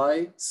and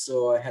July.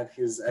 So I had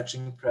his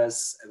etching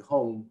press at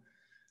home.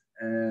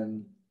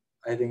 And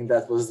I think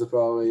that was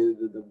probably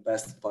the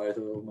best part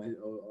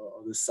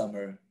of the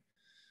summer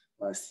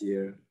last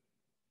year.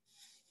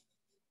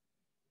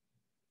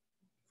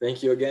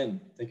 Thank you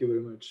again. Thank you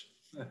very much.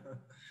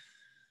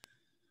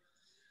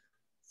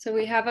 So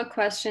we have a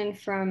question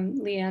from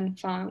Lian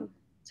Fong.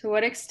 To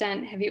what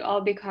extent have you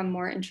all become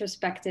more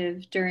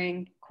introspective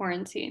during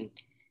quarantine?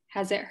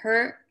 Has it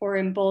hurt or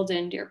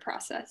emboldened your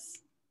process?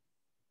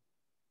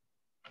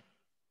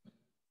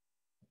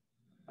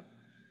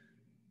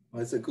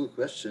 Well, it's a good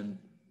question.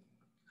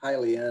 Hi,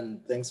 Leanne.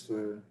 Thanks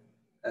for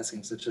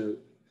asking such a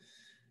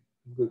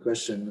good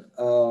question.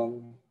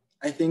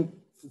 I think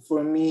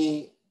for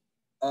me,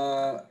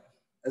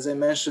 as I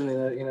mentioned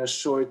in a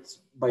short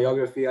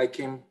biography, I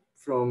came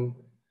from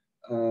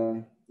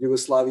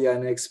Yugoslavia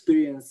and I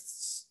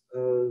experienced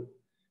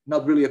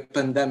not really a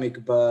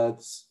pandemic,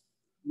 but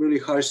really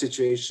harsh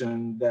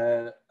situation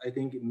that I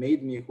think it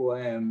made me who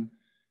I am.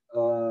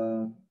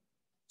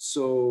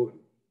 So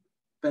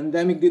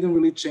pandemic didn't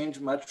really change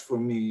much for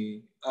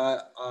me.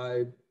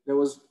 There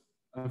was,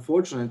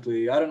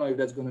 unfortunately, I don't know if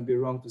that's going to be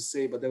wrong to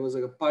say, but there was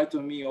like a part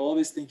of me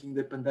always thinking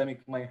the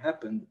pandemic might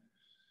happen,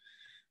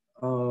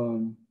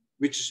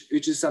 which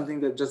is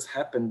something that just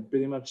happened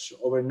pretty much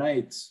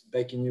overnight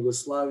back in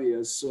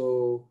Yugoslavia.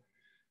 So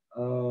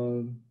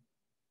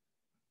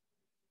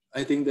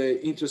I think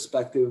the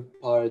introspective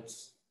part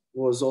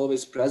was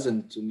always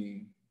present to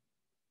me.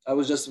 I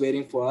was just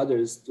waiting for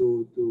others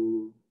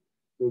to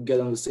get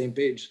on the same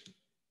page.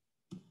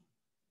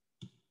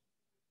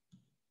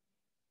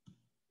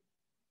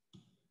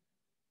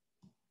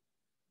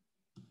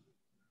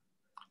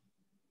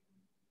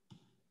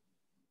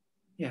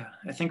 Yeah,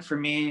 I think for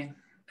me,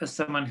 as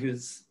someone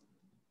who's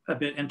a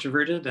bit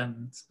introverted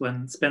and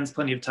spends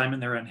plenty of time in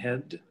their own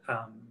head,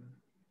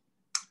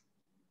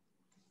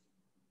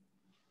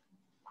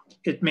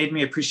 it made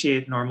me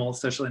appreciate normal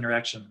social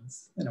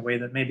interactions in a way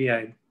that maybe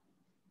I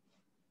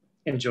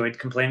enjoyed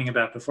complaining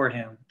about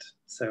beforehand.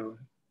 So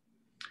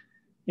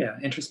yeah,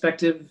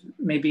 introspective,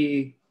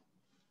 maybe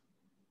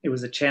it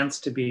was a chance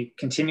to be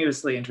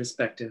continuously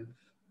introspective,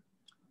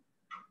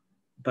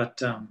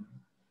 but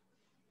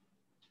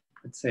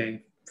I'd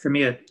say for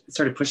me, it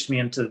sort of pushed me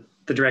into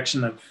the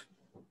direction of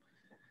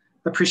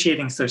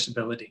appreciating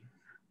sociability.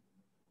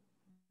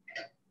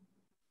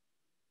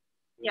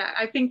 Yeah,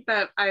 I think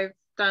that I've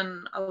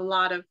done a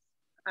lot of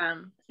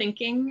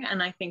thinking,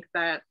 and I think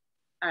that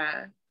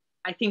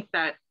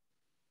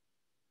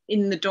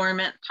in the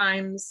dormant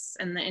times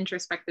and the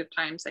introspective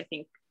times, I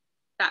think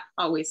that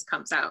always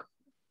comes out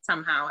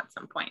somehow at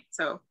some point.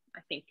 So I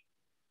think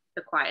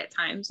the quiet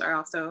times are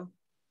also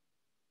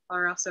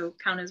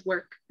count as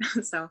work.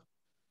 So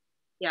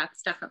yeah,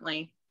 it's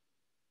definitely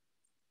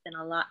been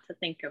a lot to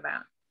think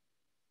about.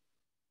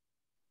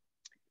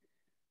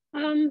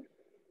 I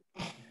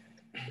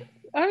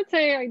would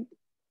say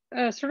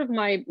sort of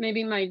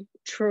maybe my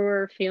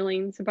truer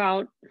feelings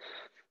about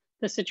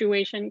the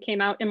situation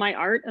came out in my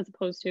art as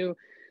opposed to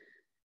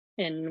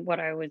in what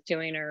I was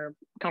doing or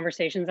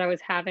conversations I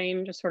was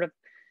having, just sort of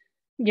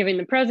giving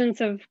the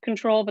presence of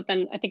control. But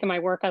then I think in my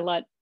work, I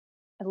let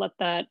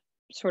that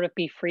sort of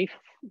be free,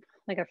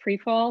 like a free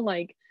fall.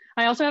 Like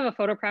I also have a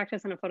photo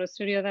practice and a photo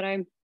studio that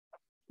I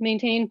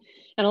maintain.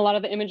 And a lot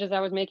of the images I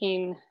was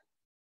making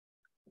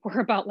were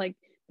about like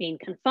being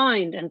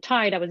confined and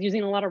tied. I was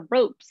using a lot of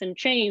ropes and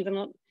chains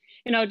and,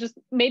 you know, just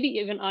maybe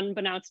even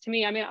unbeknownst to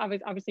me. I mean, I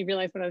obviously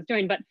realized what I was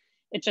doing, but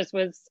it just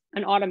was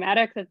an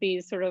automatic that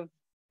these sort of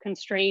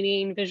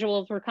constraining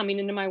visuals were coming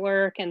into my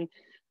work, and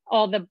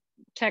all the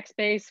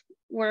text-based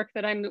work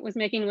that I was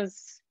making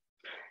was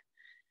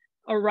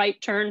a right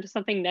turn to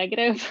something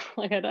negative.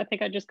 Like I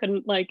think I just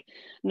couldn't like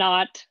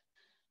not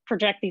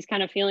project these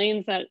kind of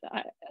feelings that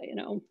you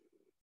know,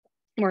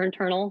 were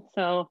internal.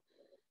 So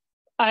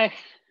I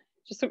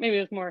just maybe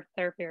it was more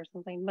therapy or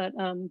something, but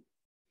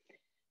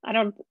I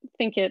don't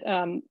think it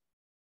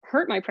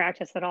hurt my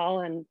practice at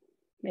all, and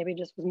maybe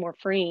just was more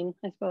freeing,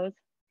 I suppose.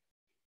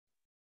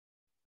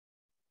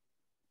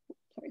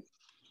 Sorry.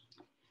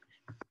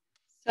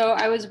 So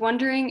I was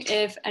wondering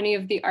if any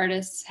of the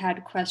artists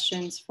had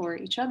questions for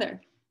each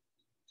other.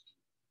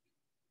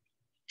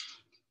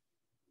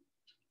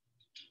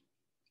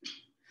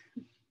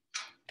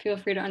 Feel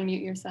free to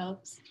unmute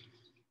yourselves.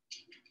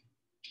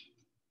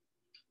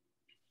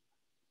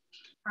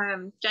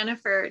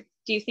 Jennifer,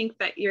 do you think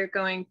that you're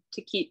going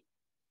to keep,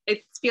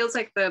 it feels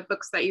like the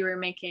books that you were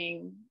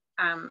making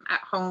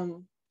at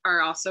home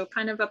are also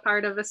kind of a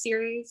part of a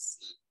series.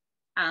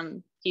 Are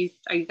you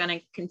going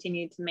to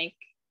continue to make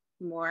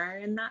more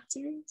in that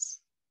series?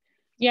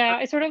 Yeah,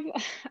 I sort of,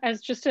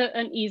 as just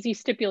an easy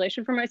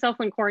stipulation for myself,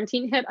 when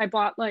quarantine hit, I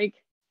bought like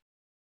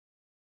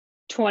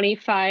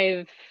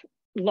 25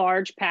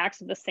 large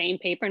packs of the same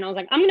paper. And I was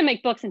like, I'm going to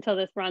make books until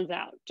this runs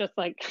out, just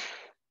like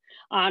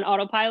on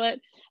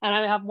autopilot. And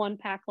I have one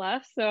pack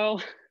left. So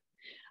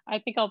I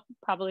think I'll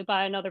probably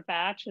buy another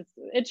batch.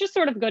 It's just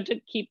sort of good to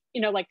keep,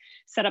 you know, like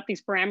set up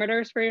these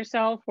parameters for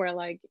yourself where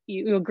like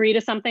you agree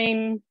to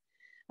something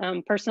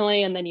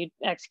personally and then you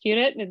execute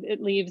it.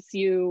 It leaves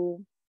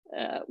you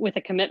with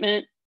a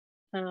commitment.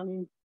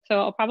 So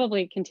I'll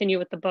probably continue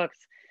with the books.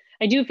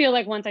 I do feel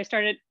like once I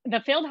started,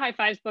 the Failed High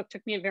Fives book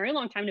took me a very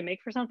long time to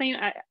make for something.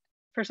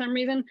 For some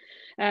reason,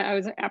 I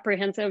was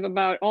apprehensive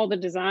about all the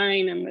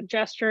design and the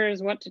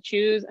gestures, what to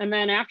choose. And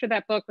then after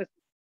that book was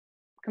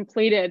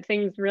completed,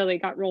 things really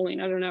got rolling.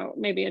 I don't know,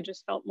 maybe I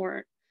just felt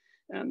more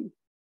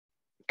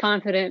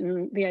confident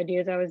in the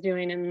ideas I was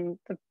doing and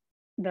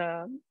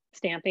the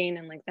stamping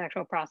and like the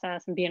actual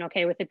process and being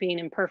okay with it being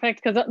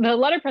imperfect, because the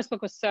letterpress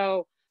book was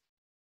so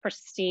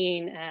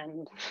pristine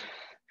and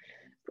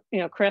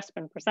crisp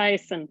and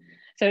precise, and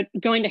so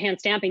going to hand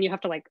stamping, you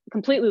have to like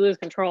completely lose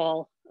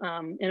control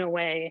in a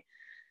way.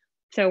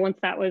 So once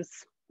I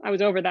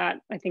was over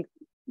that, I think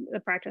the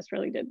practice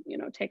really did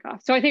take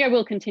off. So I think I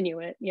will continue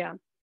it. Yeah.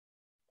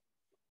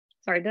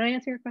 Sorry, did I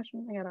answer your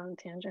question? I got on a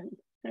tangent.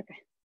 Okay.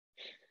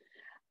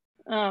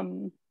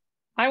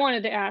 I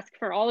wanted to ask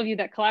for all of you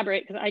that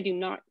collaborate, because I do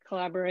not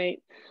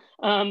collaborate,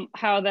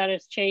 how that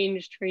has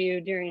changed for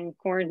you during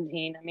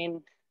quarantine. I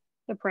mean,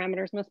 the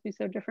parameters must be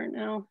so different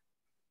now.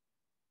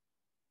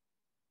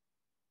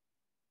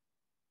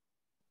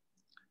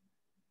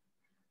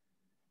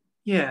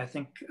 Yeah, I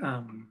think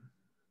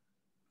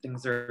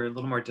things are a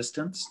little more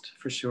distanced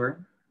for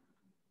sure,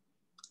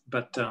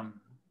 but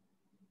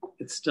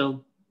it's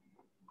still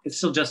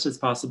just as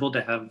possible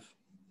to have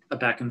a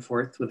back and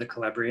forth with a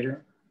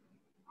collaborator.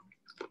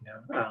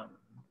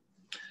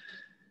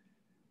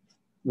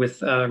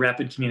 With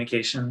rapid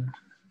communication,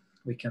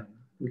 we can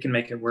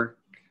make it work.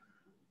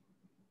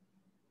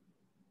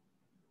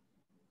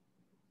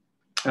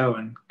 Oh,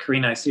 and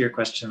Karina, I see your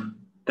question.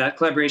 That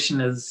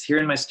collaboration is here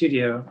in my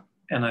studio,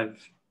 and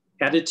I've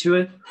added to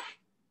it.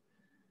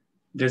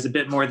 There's a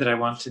bit more that I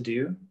want to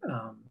do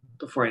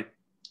before I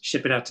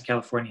ship it out to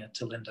California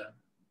to Linda.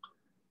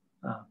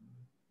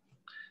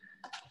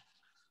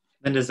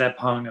 Linda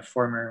Zepong, a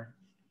former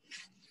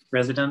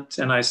resident,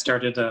 and I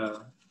started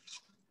a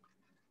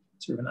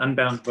sort of an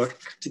unbound book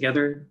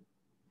together,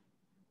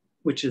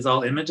 which is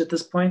all image at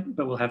this point,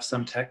 but we'll have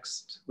some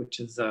text,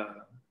 which is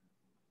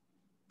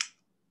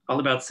all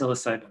about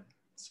psilocybin.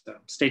 So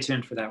stay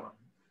tuned for that one.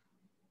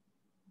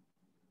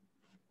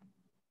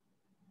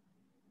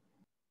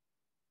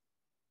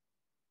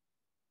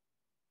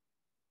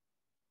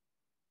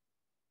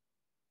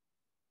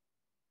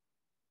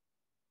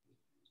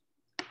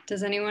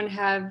 Does anyone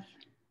have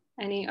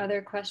any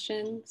other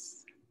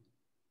questions?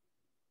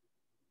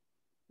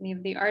 Any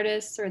of the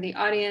artists or the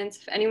audience?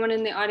 If anyone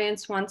in the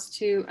audience wants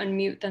to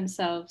unmute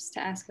themselves to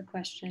ask a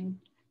question,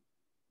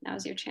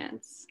 now's your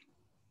chance.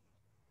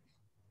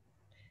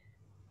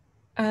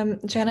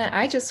 Jenna,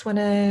 I just want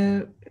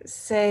to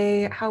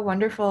say how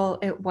wonderful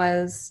it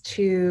was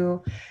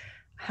to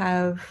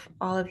have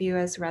all of you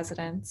as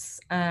residents.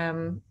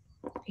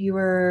 You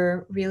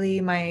were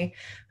really my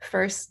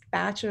first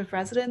batch of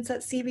residents at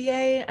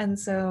CBA, and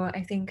so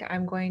I think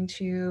I'm going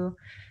to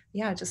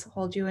just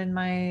hold you in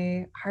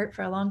my heart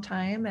for a long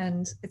time.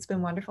 And it's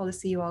been wonderful to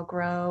see you all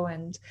grow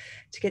and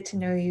to get to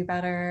know you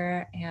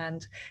better,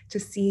 and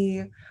to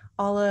see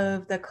all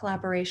of the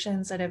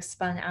collaborations that have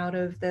spun out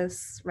of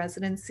this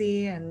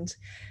residency. And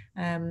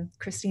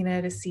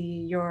Christina, to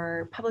see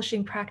your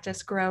publishing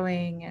practice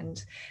growing,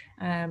 and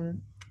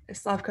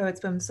Slavko, it's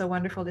been so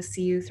wonderful to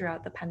see you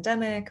throughout the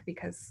pandemic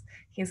because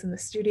he's in the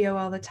studio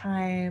all the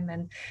time.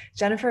 And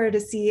Jennifer, to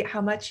see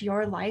how much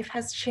your life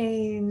has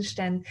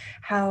changed and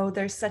how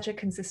there's such a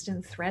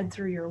consistent thread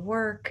through your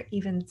work,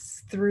 even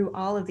through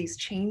all of these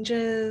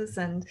changes.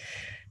 And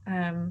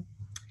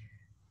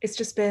it's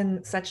just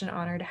been such an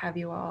honor to have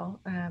you all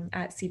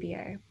at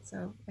CBA.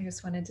 So I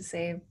just wanted to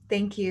say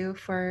thank you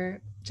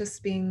for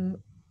just being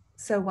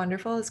so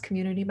wonderful as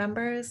community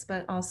members,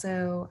 but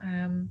also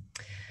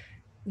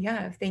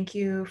thank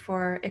you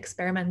for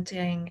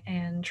experimenting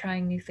and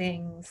trying new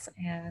things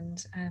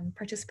and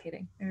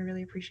participating. I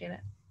really appreciate it.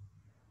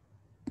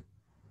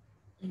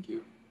 Thank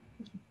you.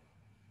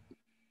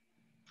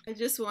 I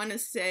just want to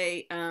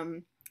say,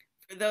 for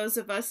those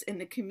of us in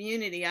the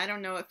community, I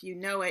don't know if you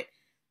know it,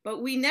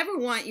 but we never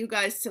want you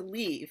guys to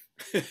leave.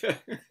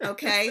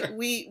 Okay,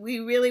 we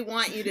really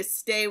want you to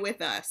stay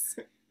with us.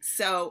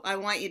 So I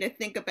want you to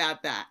think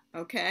about that,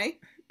 okay?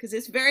 Because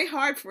it's very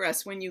hard for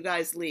us when you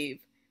guys leave.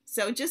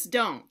 So just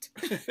don't.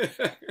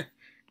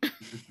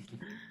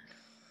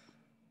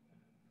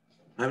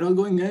 I'm not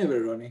going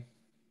anywhere, Ronnie.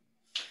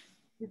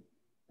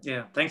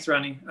 Yeah, thanks,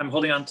 Ronnie. I'm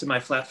holding on to my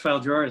flat file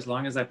drawer as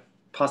long as I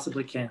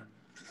possibly can.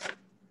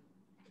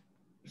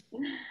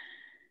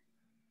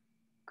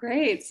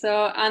 Great.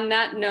 So on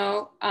that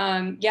note,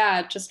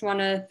 just want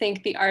to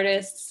thank the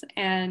artists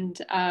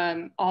and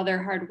all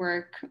their hard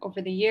work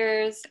over the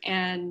years.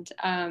 And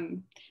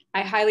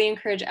I highly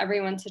encourage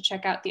everyone to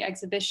check out the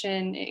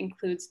exhibition. It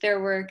includes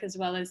their work as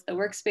well as the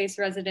workspace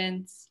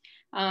residents.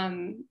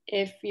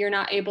 If you're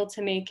not able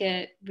to make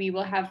it, we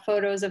will have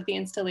photos of the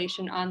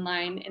installation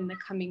online in the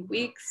coming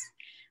weeks.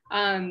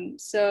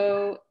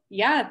 So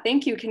yeah,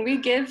 thank you. Can we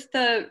give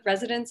the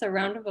residents a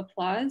round of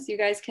applause? You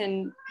guys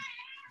can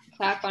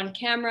clap on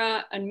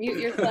camera,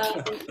 unmute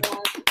yourself.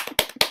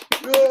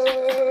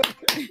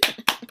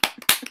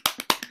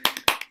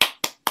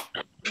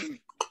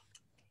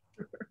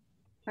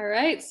 All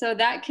right, so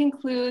that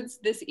concludes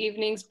this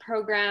evening's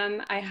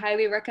program. I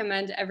highly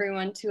recommend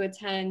everyone to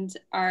attend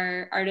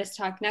our Artist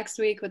Talk next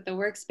week with the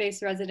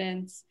workspace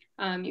residents.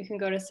 You can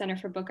go to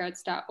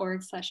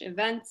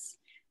centerforbookarts.org/events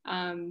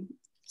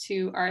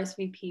to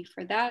RSVP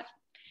for that.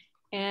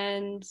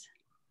 And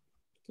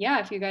yeah,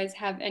 if you guys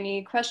have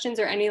any questions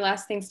or any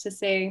last things to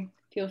say,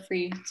 feel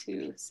free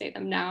to say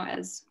them now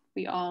as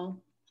we all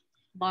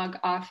log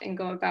off and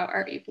go about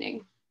our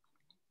evening.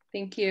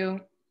 Thank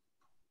you.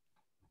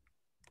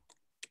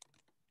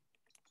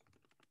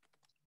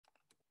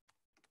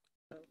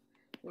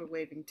 We're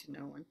waving to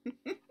no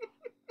one.